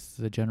opened with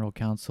the General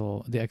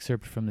Council, the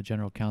excerpt from the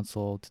General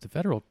Council to the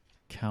Federal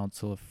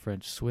Council of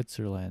French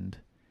Switzerland.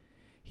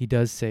 He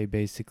does say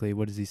basically,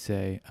 what does he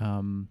say?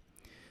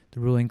 The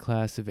ruling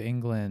class of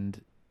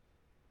England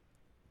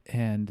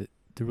and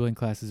the ruling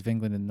classes of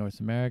England and North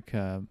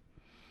America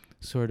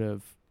sort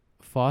of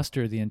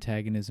foster the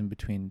antagonism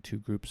between two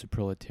groups of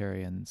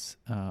proletarians.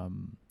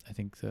 I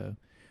think the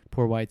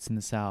poor whites in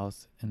the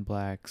South and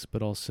blacks,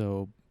 but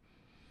also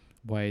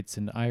whites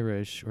and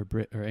Irish or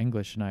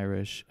English and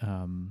Irish.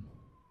 And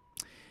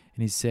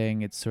he's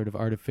saying it's sort of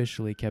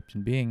artificially kept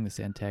in being, this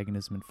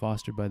antagonism, and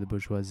fostered by the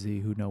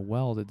bourgeoisie, who know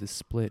well that this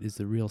split is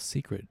the real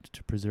secret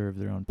to preserve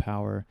their own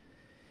power.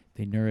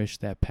 They nourish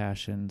that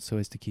passion so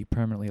as to keep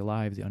permanently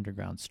alive the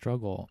underground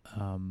struggle,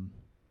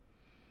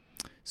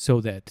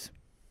 so that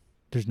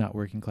there's not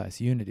working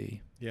class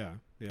unity Yeah.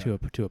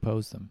 to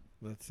oppose them.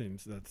 That's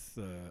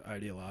the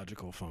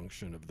ideological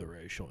function of the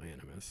racial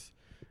animus.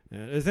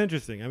 And it's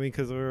interesting. I mean,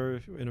 because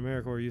in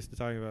America, we're used to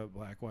talking about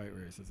black-white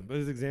racism. But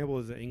his example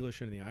is the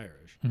English and the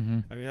Irish. Mm-hmm.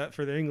 I mean,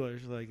 for the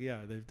English,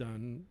 they've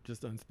done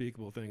just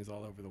unspeakable things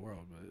all over the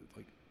world.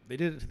 But, they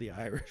did it to the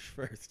Irish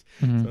first.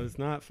 Mm-hmm. So it's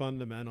not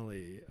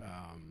fundamentally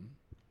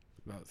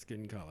about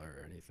skin color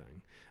or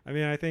anything. I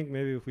mean, I think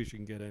maybe if we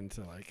should get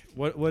into,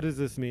 what does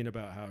this mean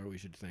about how we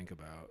should think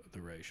about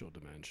the racial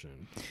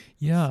dimension of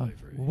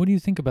slavery? What do you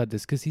think about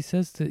this? Because he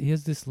says that he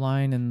has this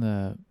line in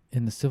the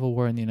Civil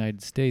War in the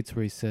United States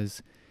where he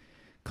says,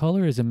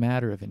 color is a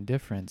matter of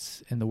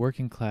indifference, and the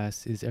working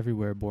class is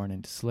everywhere born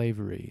into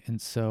slavery. And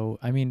so,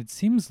 I mean, it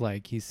seems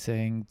like he's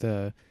saying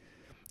the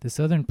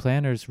Southern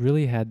planters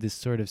really had this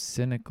sort of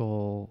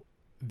cynical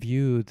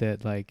view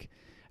that,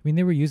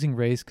 they were using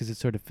race because it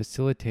sort of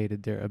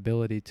facilitated their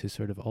ability to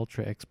sort of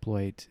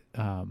ultra-exploit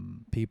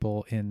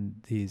people in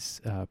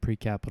these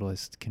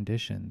pre-capitalist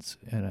conditions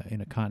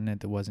in a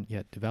continent that wasn't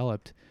yet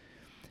developed.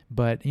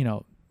 But,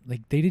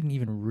 they didn't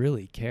even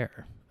really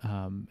care.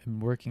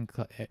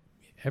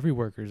 Every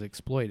worker is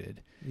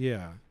exploited.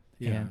 Yeah.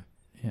 And,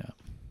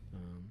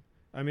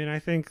 I mean, I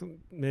think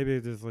maybe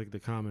there's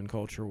the common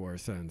culture war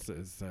sense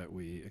is that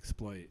we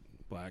exploit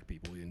black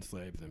people, we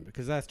enslave them,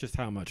 because that's just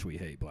how much we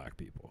hate black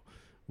people.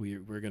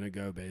 We're going to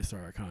go base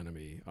our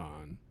economy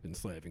on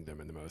enslaving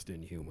them in the most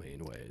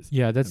inhumane ways.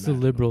 Yeah, that's the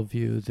liberal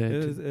view that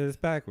it is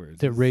backwards.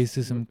 That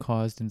racism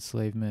caused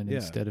enslavement Yeah.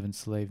 instead of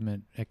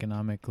enslavement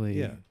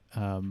economically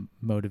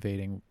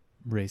motivating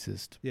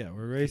racist. Yeah,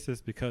 we're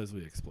racist because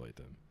we exploit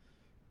them.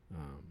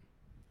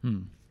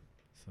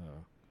 So,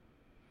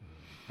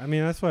 I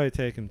mean, that's why I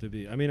take him to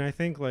be. I mean, I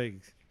think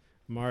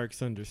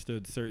Marx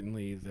understood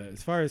certainly that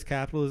as far as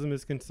capitalism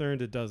is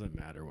concerned, it doesn't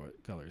matter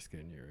what color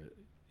skin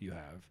you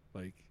have.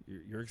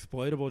 You're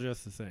exploitable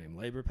just the same.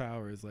 Labor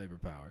power is labor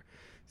power.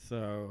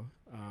 So,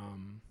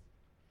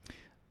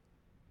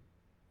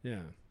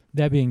 yeah.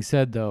 That being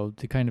said, though,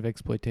 the kind of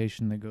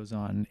exploitation that goes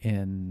on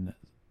in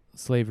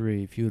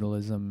slavery,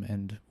 feudalism,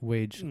 and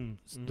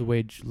the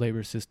wage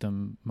labor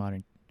system,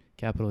 modern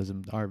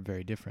capitalism, are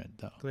very different,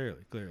 though.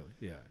 Clearly,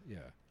 yeah.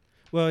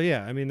 Well,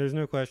 yeah, I mean, there's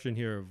no question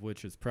here of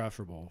which is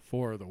preferable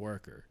for the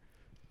worker.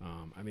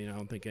 I mean, I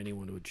don't think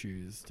anyone would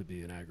choose to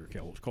be an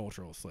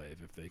agricultural slave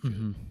if they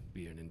could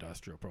be an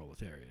industrial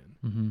proletarian.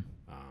 Mm-hmm.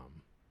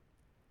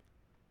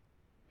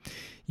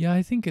 Yeah,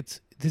 I think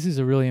this is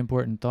a really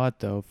important thought,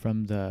 though,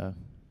 from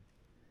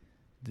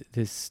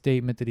this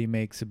statement that he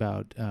makes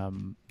about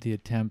the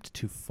attempt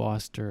to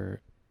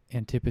foster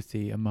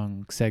antipathy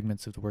among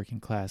segments of the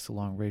working class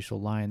along racial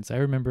lines. I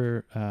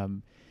remember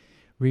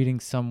reading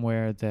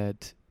somewhere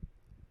that,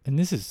 and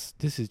this is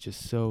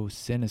just so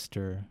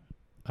sinister,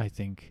 I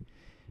think,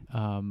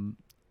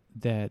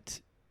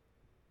 that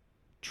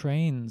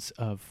trains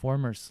of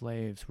former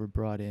slaves were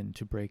brought in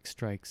to break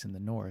strikes in the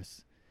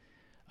North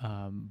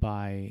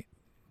by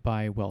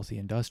wealthy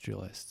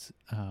industrialists,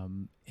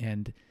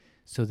 and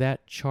so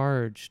that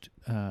charged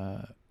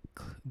how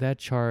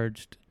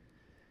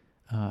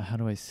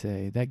do I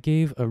say, that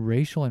gave a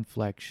racial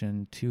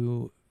inflection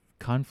to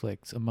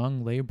conflicts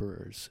among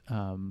laborers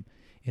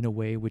in a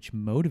way which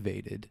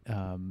motivated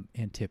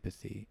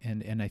antipathy.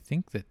 And I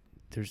think that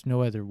there's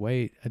no other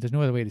way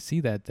to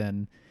see that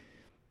than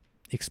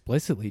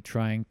explicitly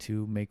trying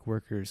to make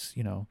workers,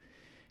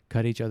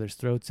 cut each other's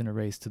throats in a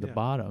race to the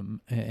bottom,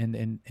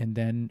 and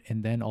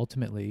then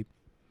ultimately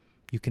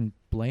you can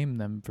blame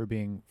them for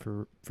being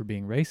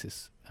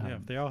racist.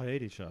 If they all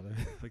hate each other,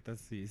 like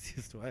that's the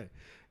easiest way.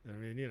 I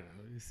mean, you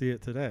see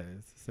it today.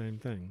 It's the same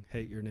thing.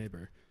 Hate your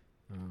neighbor.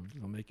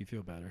 It'll make you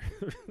feel better.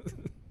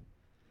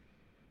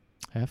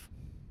 F.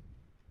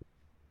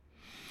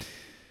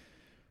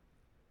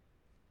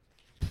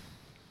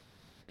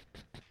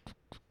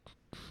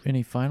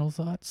 Any final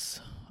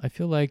thoughts? I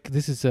feel like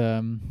this is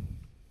really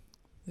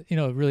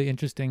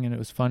interesting, and it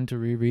was fun to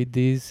reread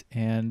these,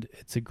 and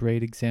it's a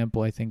great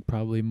example. I think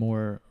probably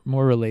more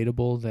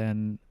relatable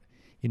than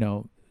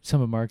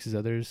some of Marx's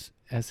others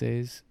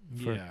essays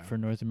for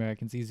North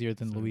Americans, easier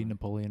than Louis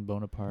Napoleon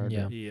Bonaparte.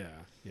 Yeah.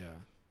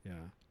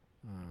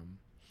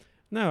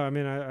 No, I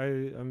mean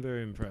I'm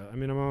very impressed. I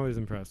mean I'm always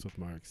impressed with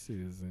Marx. He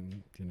is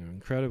an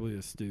incredibly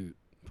astute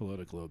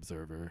political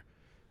observer,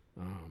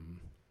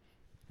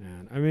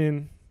 and I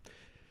mean.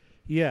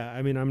 Yeah,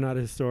 I mean, I'm not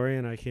a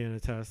historian. I can't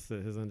attest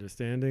that his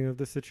understanding of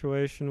the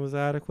situation was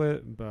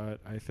adequate,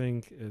 but I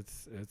think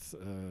it's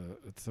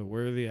a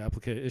worthy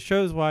application. It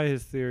shows why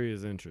his theory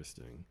is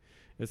interesting.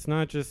 It's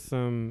not just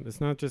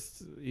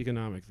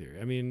economic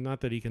theory. I mean, not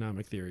that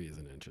economic theory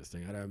isn't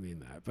interesting. I don't mean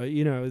that, but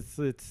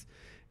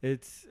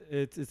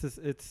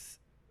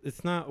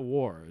it's not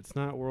war. It's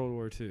not World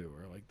War II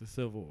or like the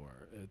Civil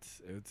War.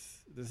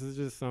 This is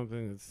just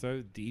something that's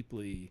so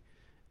deeply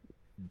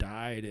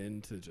died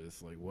into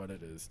just like what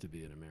it is to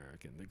be an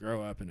American, to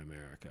grow up in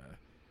America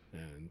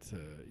and to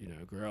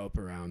grow up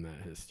around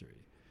that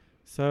history.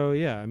 So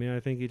yeah, I mean I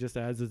think he just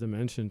adds a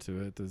dimension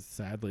to it that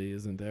sadly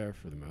isn't there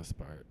for the most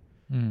part.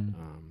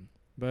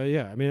 But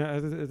yeah, I mean I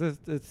think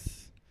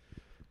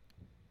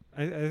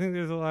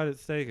there's a lot at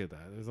stake at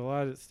that. There's a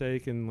lot at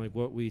stake in like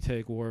what we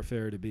take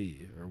warfare to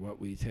be, or what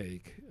we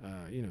take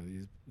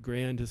these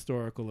grand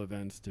historical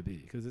events to be,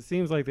 because it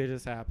seems like they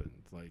just happened,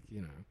 like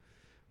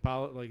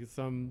like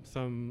some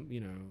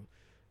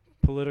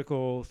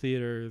political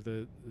theater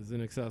that is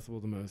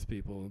inaccessible to most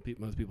people, and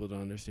most people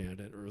don't understand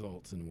it. It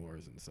results in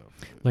wars and so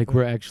forth. Like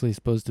we're actually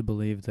supposed to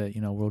believe that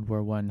World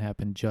War I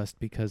happened just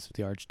because of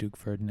the Archduke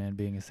Ferdinand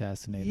being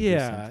assassinated.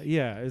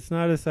 Yeah, it's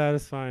not a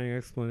satisfying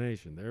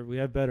explanation. We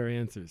have better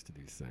answers to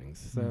these things.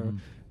 So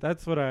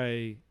that's what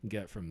I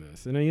get from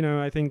this, and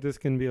I think this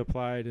can be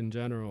applied in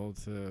general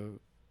to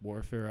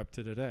warfare up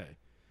to today.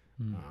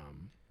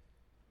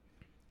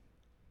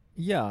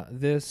 Yeah,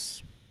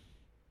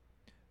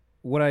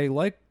 what I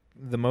like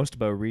the most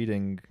about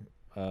reading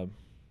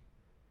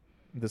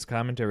this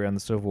commentary on the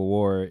Civil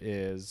War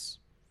is,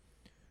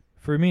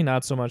 for me,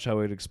 not so much how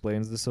it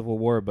explains the Civil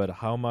War, but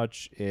how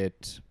much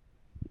it,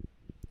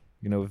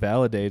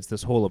 validates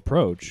this whole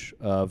approach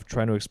of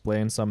trying to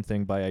explain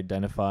something by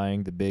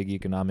identifying the big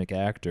economic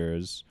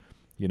actors,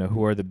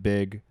 who are the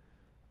big,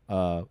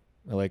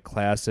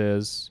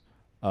 classes,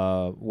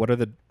 what are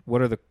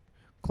the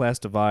class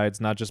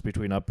divides, not just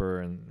between upper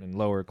and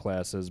lower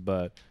classes,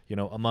 but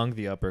among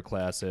the upper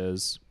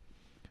classes,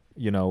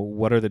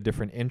 what are the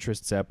different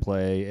interests at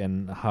play,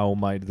 and how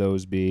might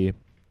those be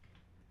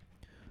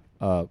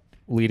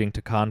leading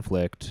to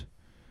conflict.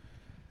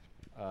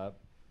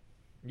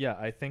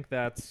 I think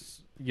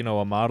that's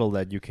a model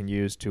that you can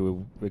use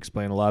to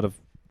explain a lot of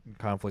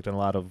conflict and a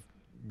lot of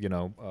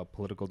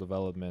political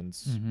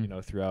developments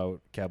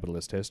throughout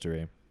capitalist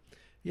history.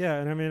 Yeah,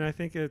 and I mean I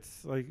think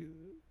it's like,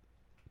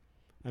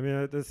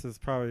 this is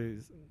probably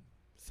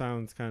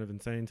sounds kind of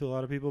insane to a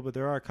lot of people, but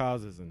there are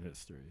causes in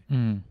history,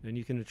 and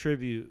you can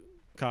attribute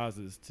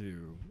causes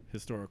to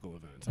historical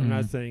events. I'm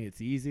not saying it's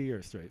easy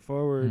or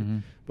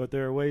straightforward, but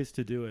there are ways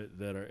to do it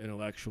that are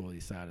intellectually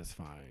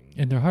satisfying.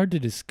 And they're hard to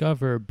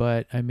discover,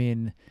 but I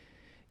mean,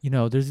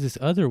 there's this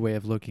other way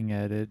of looking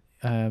at it.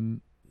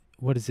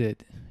 What is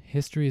it?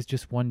 History is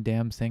just one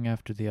damn thing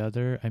after the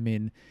other. I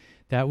mean,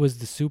 that was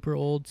the super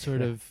old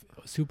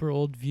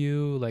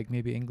view, like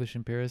maybe English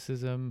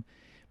empiricism.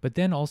 But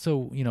then also,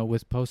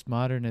 with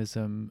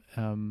postmodernism,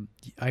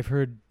 I've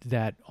heard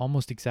that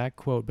almost exact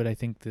quote, but I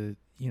think they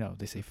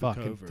say fuck.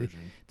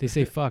 They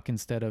say fuck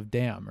instead of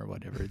damn or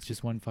whatever. It's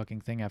just one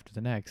fucking thing after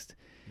the next.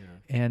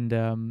 Yeah. And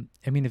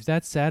I mean, if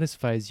that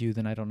satisfies you,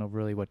 then I don't know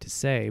really what to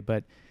say.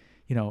 But,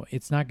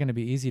 it's not going to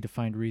be easy to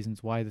find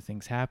reasons why the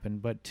things happen.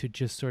 But to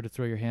just sort of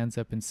throw your hands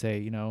up and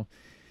say,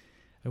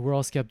 we're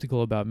all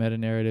skeptical about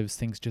meta-narratives,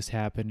 things just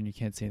happen and you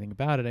can't say anything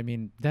about it. I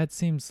mean, that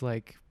seems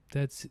like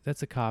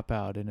that's a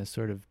cop-out and a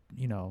sort of,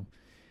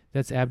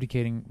 that's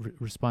abdicating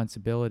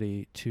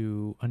responsibility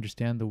to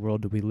understand the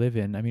world that we live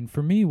in. I mean,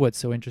 for me, what's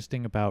so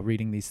interesting about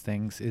reading these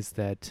things is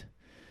that,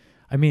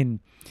 I mean,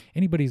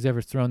 anybody who's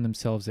ever thrown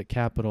themselves at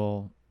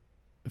capital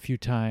a few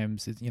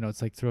times,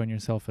 it's like throwing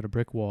yourself at a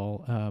brick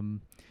wall.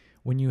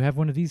 When you have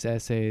one of these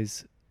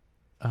essays,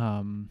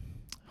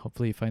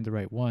 hopefully you find the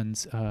right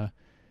ones,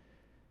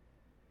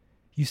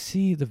 you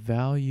see the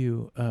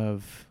value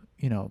of,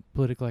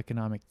 political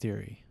economic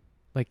theory.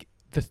 Like,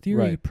 the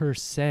theory Right. per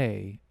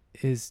se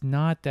is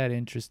not that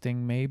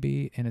interesting,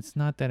 maybe, and it's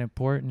not that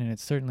important, and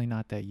it's certainly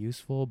not that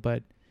useful,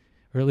 but,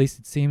 or at least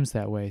it seems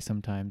that way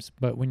sometimes.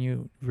 But when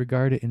you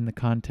regard it in the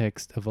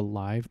context of a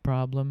live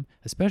problem,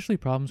 especially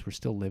problems we're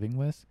still living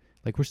with,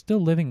 like we're still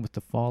living with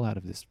the fallout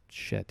of this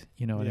shit,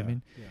 you know what I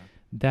mean? Yeah.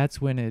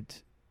 That's when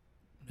it,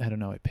 I don't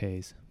know, it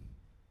pays.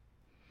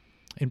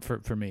 And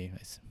for me,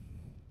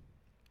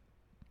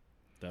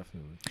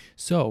 Definitely.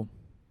 so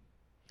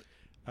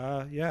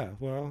Yeah,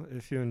 well,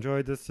 if you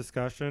enjoyed this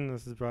discussion,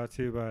 this is brought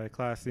to you by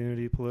Class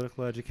Unity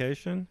Political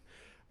Education.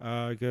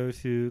 Go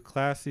to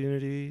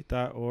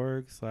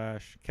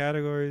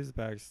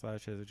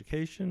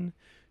classunity.org/categories/education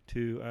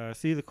to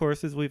see the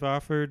courses we've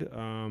offered.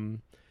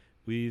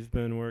 We've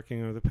been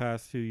working over the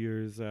past few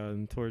years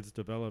towards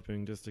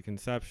developing just a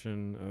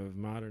conception of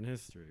modern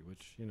history,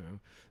 which,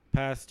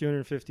 past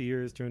 250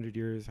 years, 200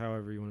 years,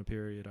 however you want to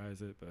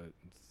periodize it, but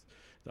it's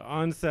the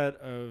onset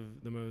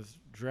of the most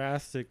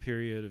drastic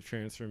period of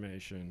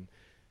transformation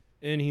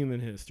in human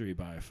history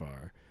by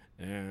far.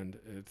 And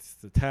it's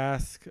the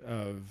task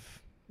of,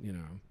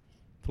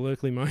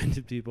 politically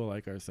minded people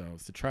like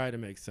ourselves to try to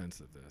make sense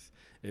of this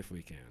if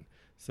we can.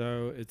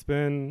 So it's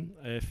been,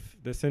 if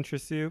this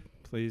interests you,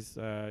 please,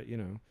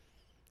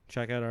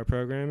 check out our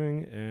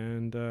programming.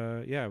 And,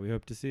 we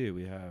hope to see you.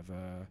 We have...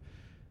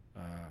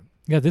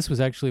 yeah, this was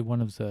actually one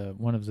of the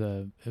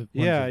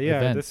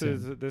events.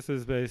 This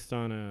is based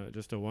on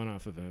just a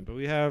one-off event, but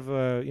we have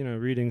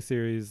reading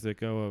series that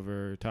go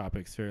over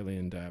topics fairly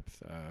in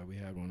depth. We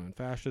had one on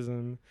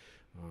fascism,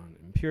 on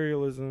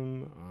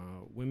imperialism,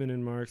 women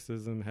in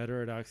Marxism,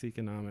 heterodox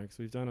economics.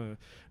 We've done a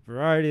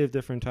variety of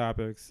different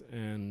topics,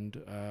 and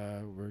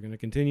we're going to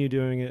continue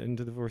doing it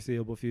into the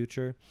foreseeable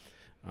future.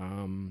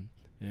 Come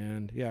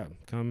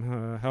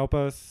help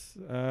us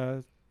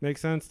make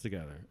sense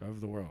together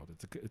of the world.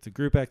 It's a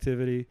group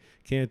activity.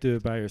 Can't do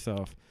it by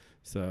yourself.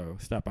 So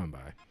stop on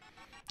by.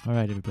 All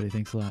right, everybody.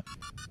 Thanks a lot.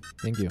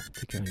 Thank you.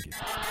 Take care. Thank you.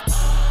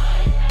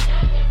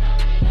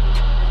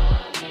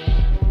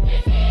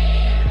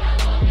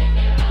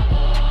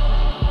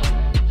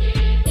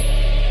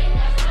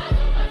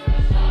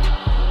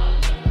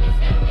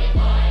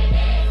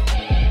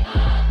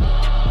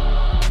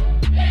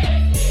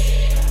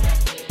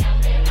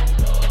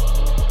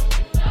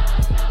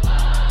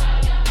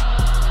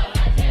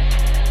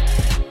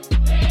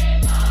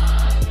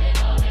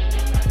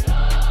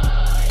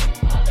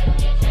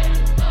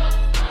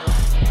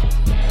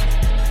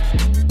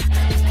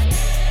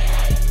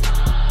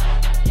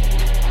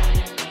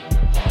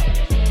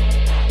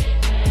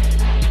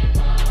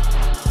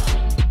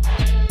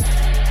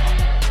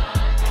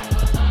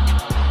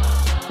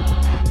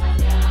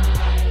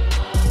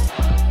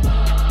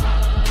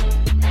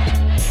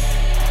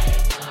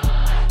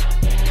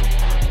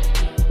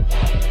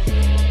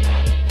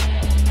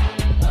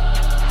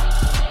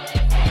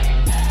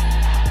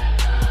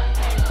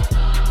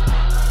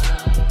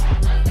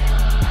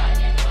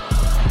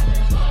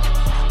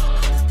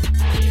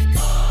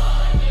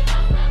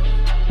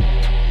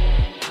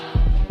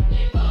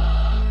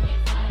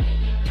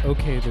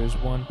 Okay, there's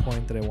one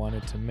point that I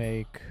wanted to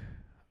make.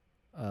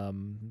 A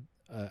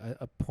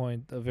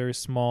point, a very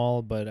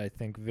small but I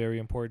think very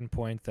important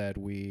point that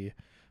we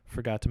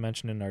forgot to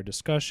mention in our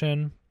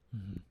discussion.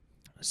 Mm-hmm.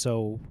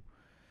 So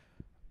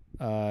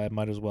I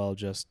might as well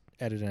just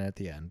add it in at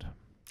the end.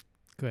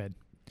 Go ahead.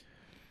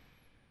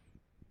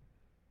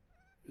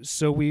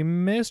 So we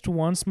missed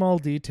one small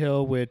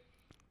detail, which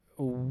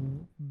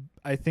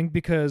I think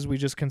because we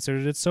just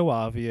considered it so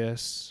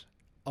obvious.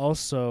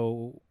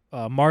 Also,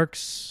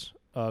 Marx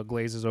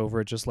glazes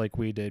over it just like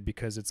we did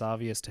because it's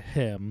obvious to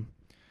him,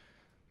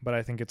 but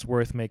I think it's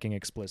worth making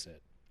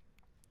explicit.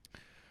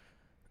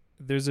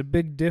 There's a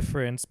big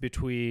difference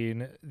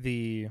between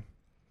the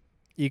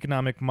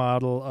economic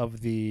model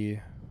of the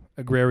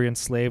agrarian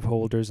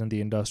slaveholders and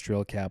the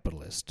industrial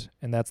capitalist,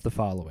 and that's the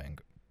following.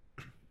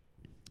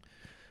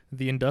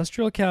 The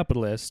industrial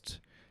capitalist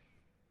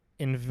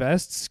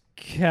invests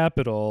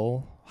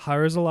capital,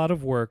 hires a lot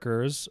of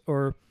workers,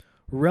 or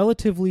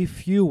relatively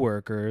few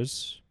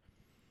workers,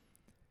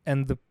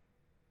 and the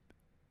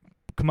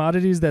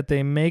commodities that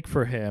they make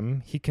for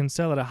him, he can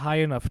sell at a high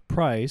enough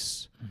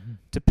price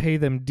to pay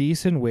them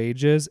decent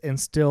wages and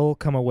still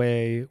come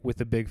away with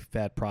a big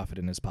fat profit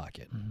in his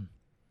pocket.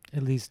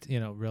 At least,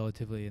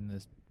 relatively in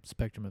the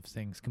spectrum of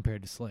things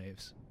compared to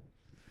slaves,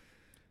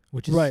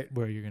 which is Right.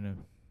 where you're going to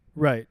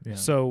Right. Yeah,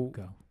 So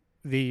go.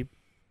 the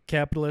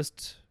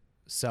capitalist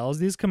sells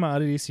these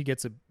commodities. He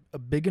gets a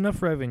big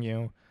enough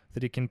revenue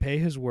that he can pay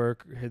his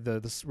work,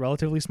 the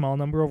relatively small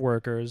number of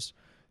workers,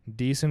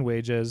 decent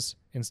wages,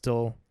 and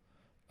still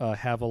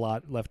have a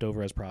lot left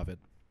over as profit.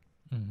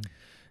 Mm-hmm.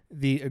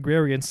 The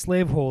agrarian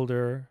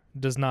slaveholder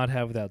does not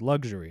have that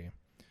luxury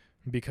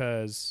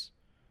because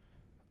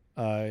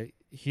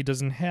he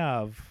doesn't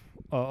have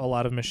a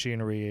lot of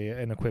machinery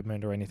and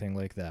equipment or anything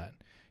like that.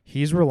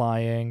 He's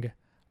relying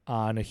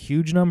on a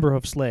huge number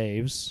of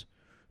slaves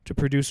to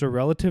produce a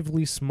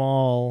relatively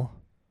small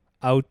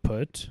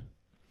output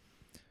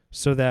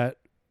so that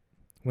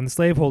When the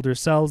slaveholder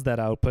sells that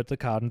output, the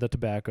cotton, the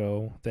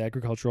tobacco, the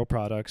agricultural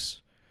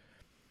products,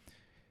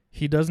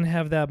 he doesn't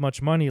have that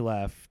much money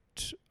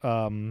left.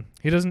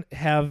 He doesn't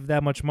have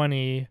that much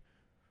money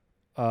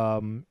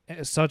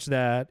such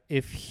that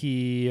if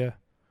he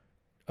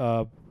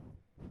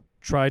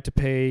tried to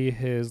pay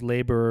his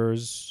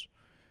laborers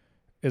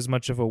as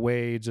much of a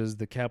wage as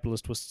the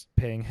capitalist was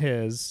paying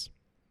his,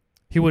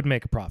 he would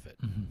make a profit.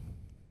 Mm-hmm.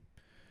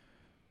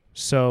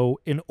 So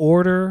in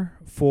order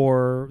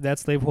for that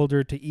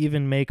slaveholder to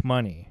even make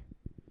money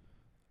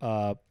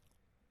as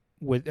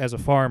a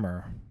farm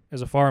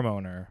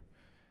owner,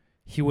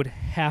 he would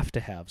have to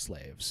have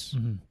slaves.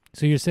 Mm-hmm.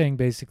 So you're saying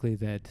basically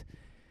that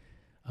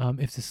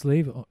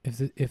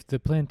if the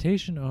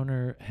plantation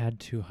owner had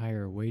to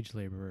hire wage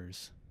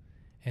laborers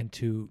and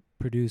to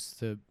produce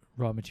the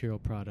raw material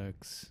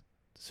products,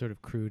 sort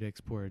of crude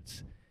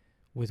exports,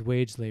 with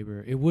wage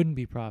labor, it wouldn't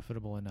be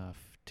profitable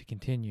enough to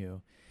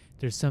continue.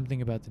 There's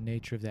something about the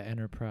nature of that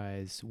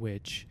enterprise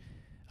which,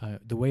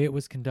 the way it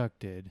was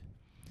conducted,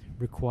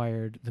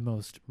 required the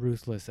most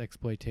ruthless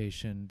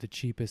exploitation, the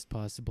cheapest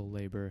possible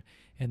labor,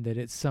 and that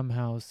it's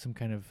somehow some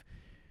kind of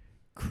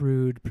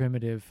crude,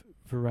 primitive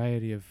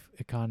variety of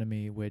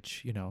economy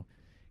which,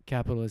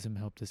 capitalism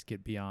helped us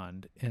get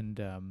beyond. And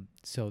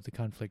so the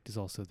conflict is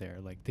also there.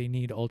 Like, they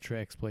need ultra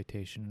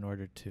exploitation in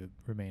order to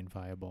remain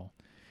viable.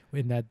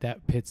 And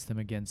that pits them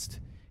against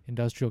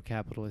industrial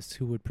capitalists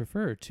who would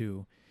prefer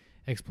to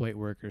exploit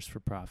workers for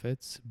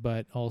profits,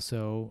 but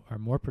also are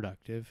more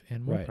productive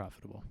and more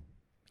profitable.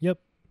 Yep.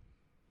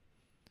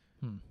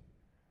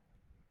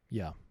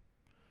 Yeah.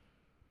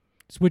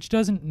 Which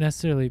doesn't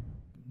necessarily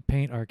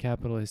paint our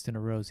capitalist in a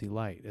rosy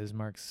light, as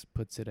Marx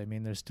puts it. I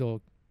mean, there's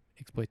still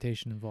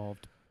exploitation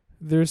involved.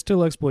 There's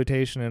still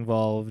exploitation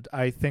involved.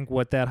 I think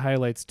what that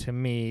highlights to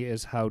me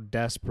is how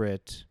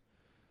desperate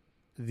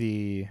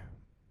the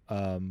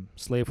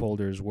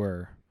slaveholders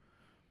were,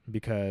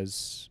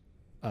 because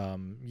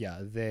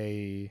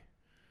the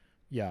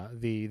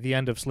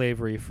end of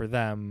slavery for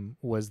them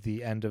was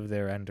the end of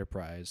their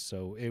enterprise.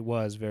 So it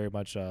was very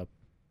much a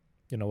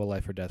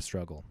life or death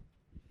struggle.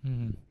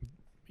 Mm-hmm.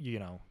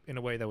 In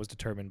a way that was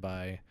determined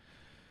by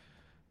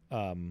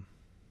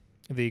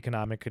the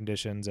economic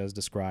conditions as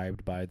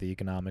described by the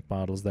economic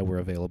models that were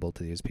available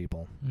to these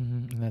people.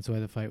 Mm-hmm. And that's why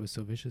the fight was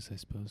so vicious, I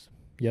suppose.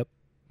 Yep.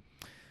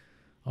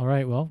 All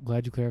right. Well,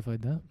 glad you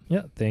clarified that.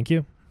 Yeah. Thank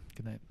you.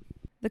 Good night.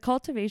 The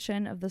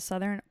cultivation of the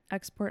southern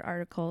export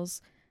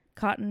articles,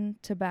 cotton,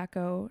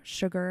 tobacco,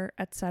 sugar,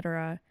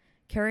 etc.,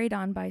 carried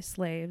on by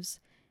slaves,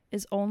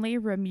 is only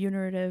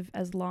remunerative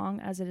as long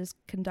as it is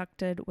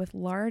conducted with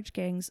large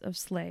gangs of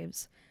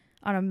slaves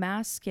on a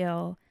mass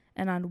scale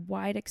and on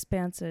wide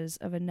expanses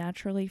of a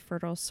naturally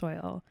fertile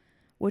soil,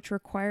 which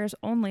requires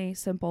only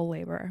simple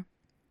labor.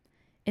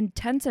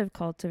 Intensive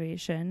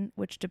cultivation,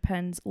 which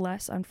depends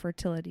less on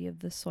fertility of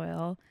the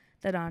soil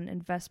than on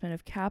investment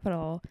of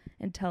capital,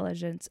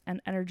 intelligence, and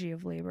energy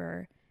of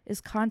labor, is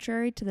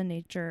contrary to the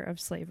nature of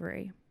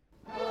slavery.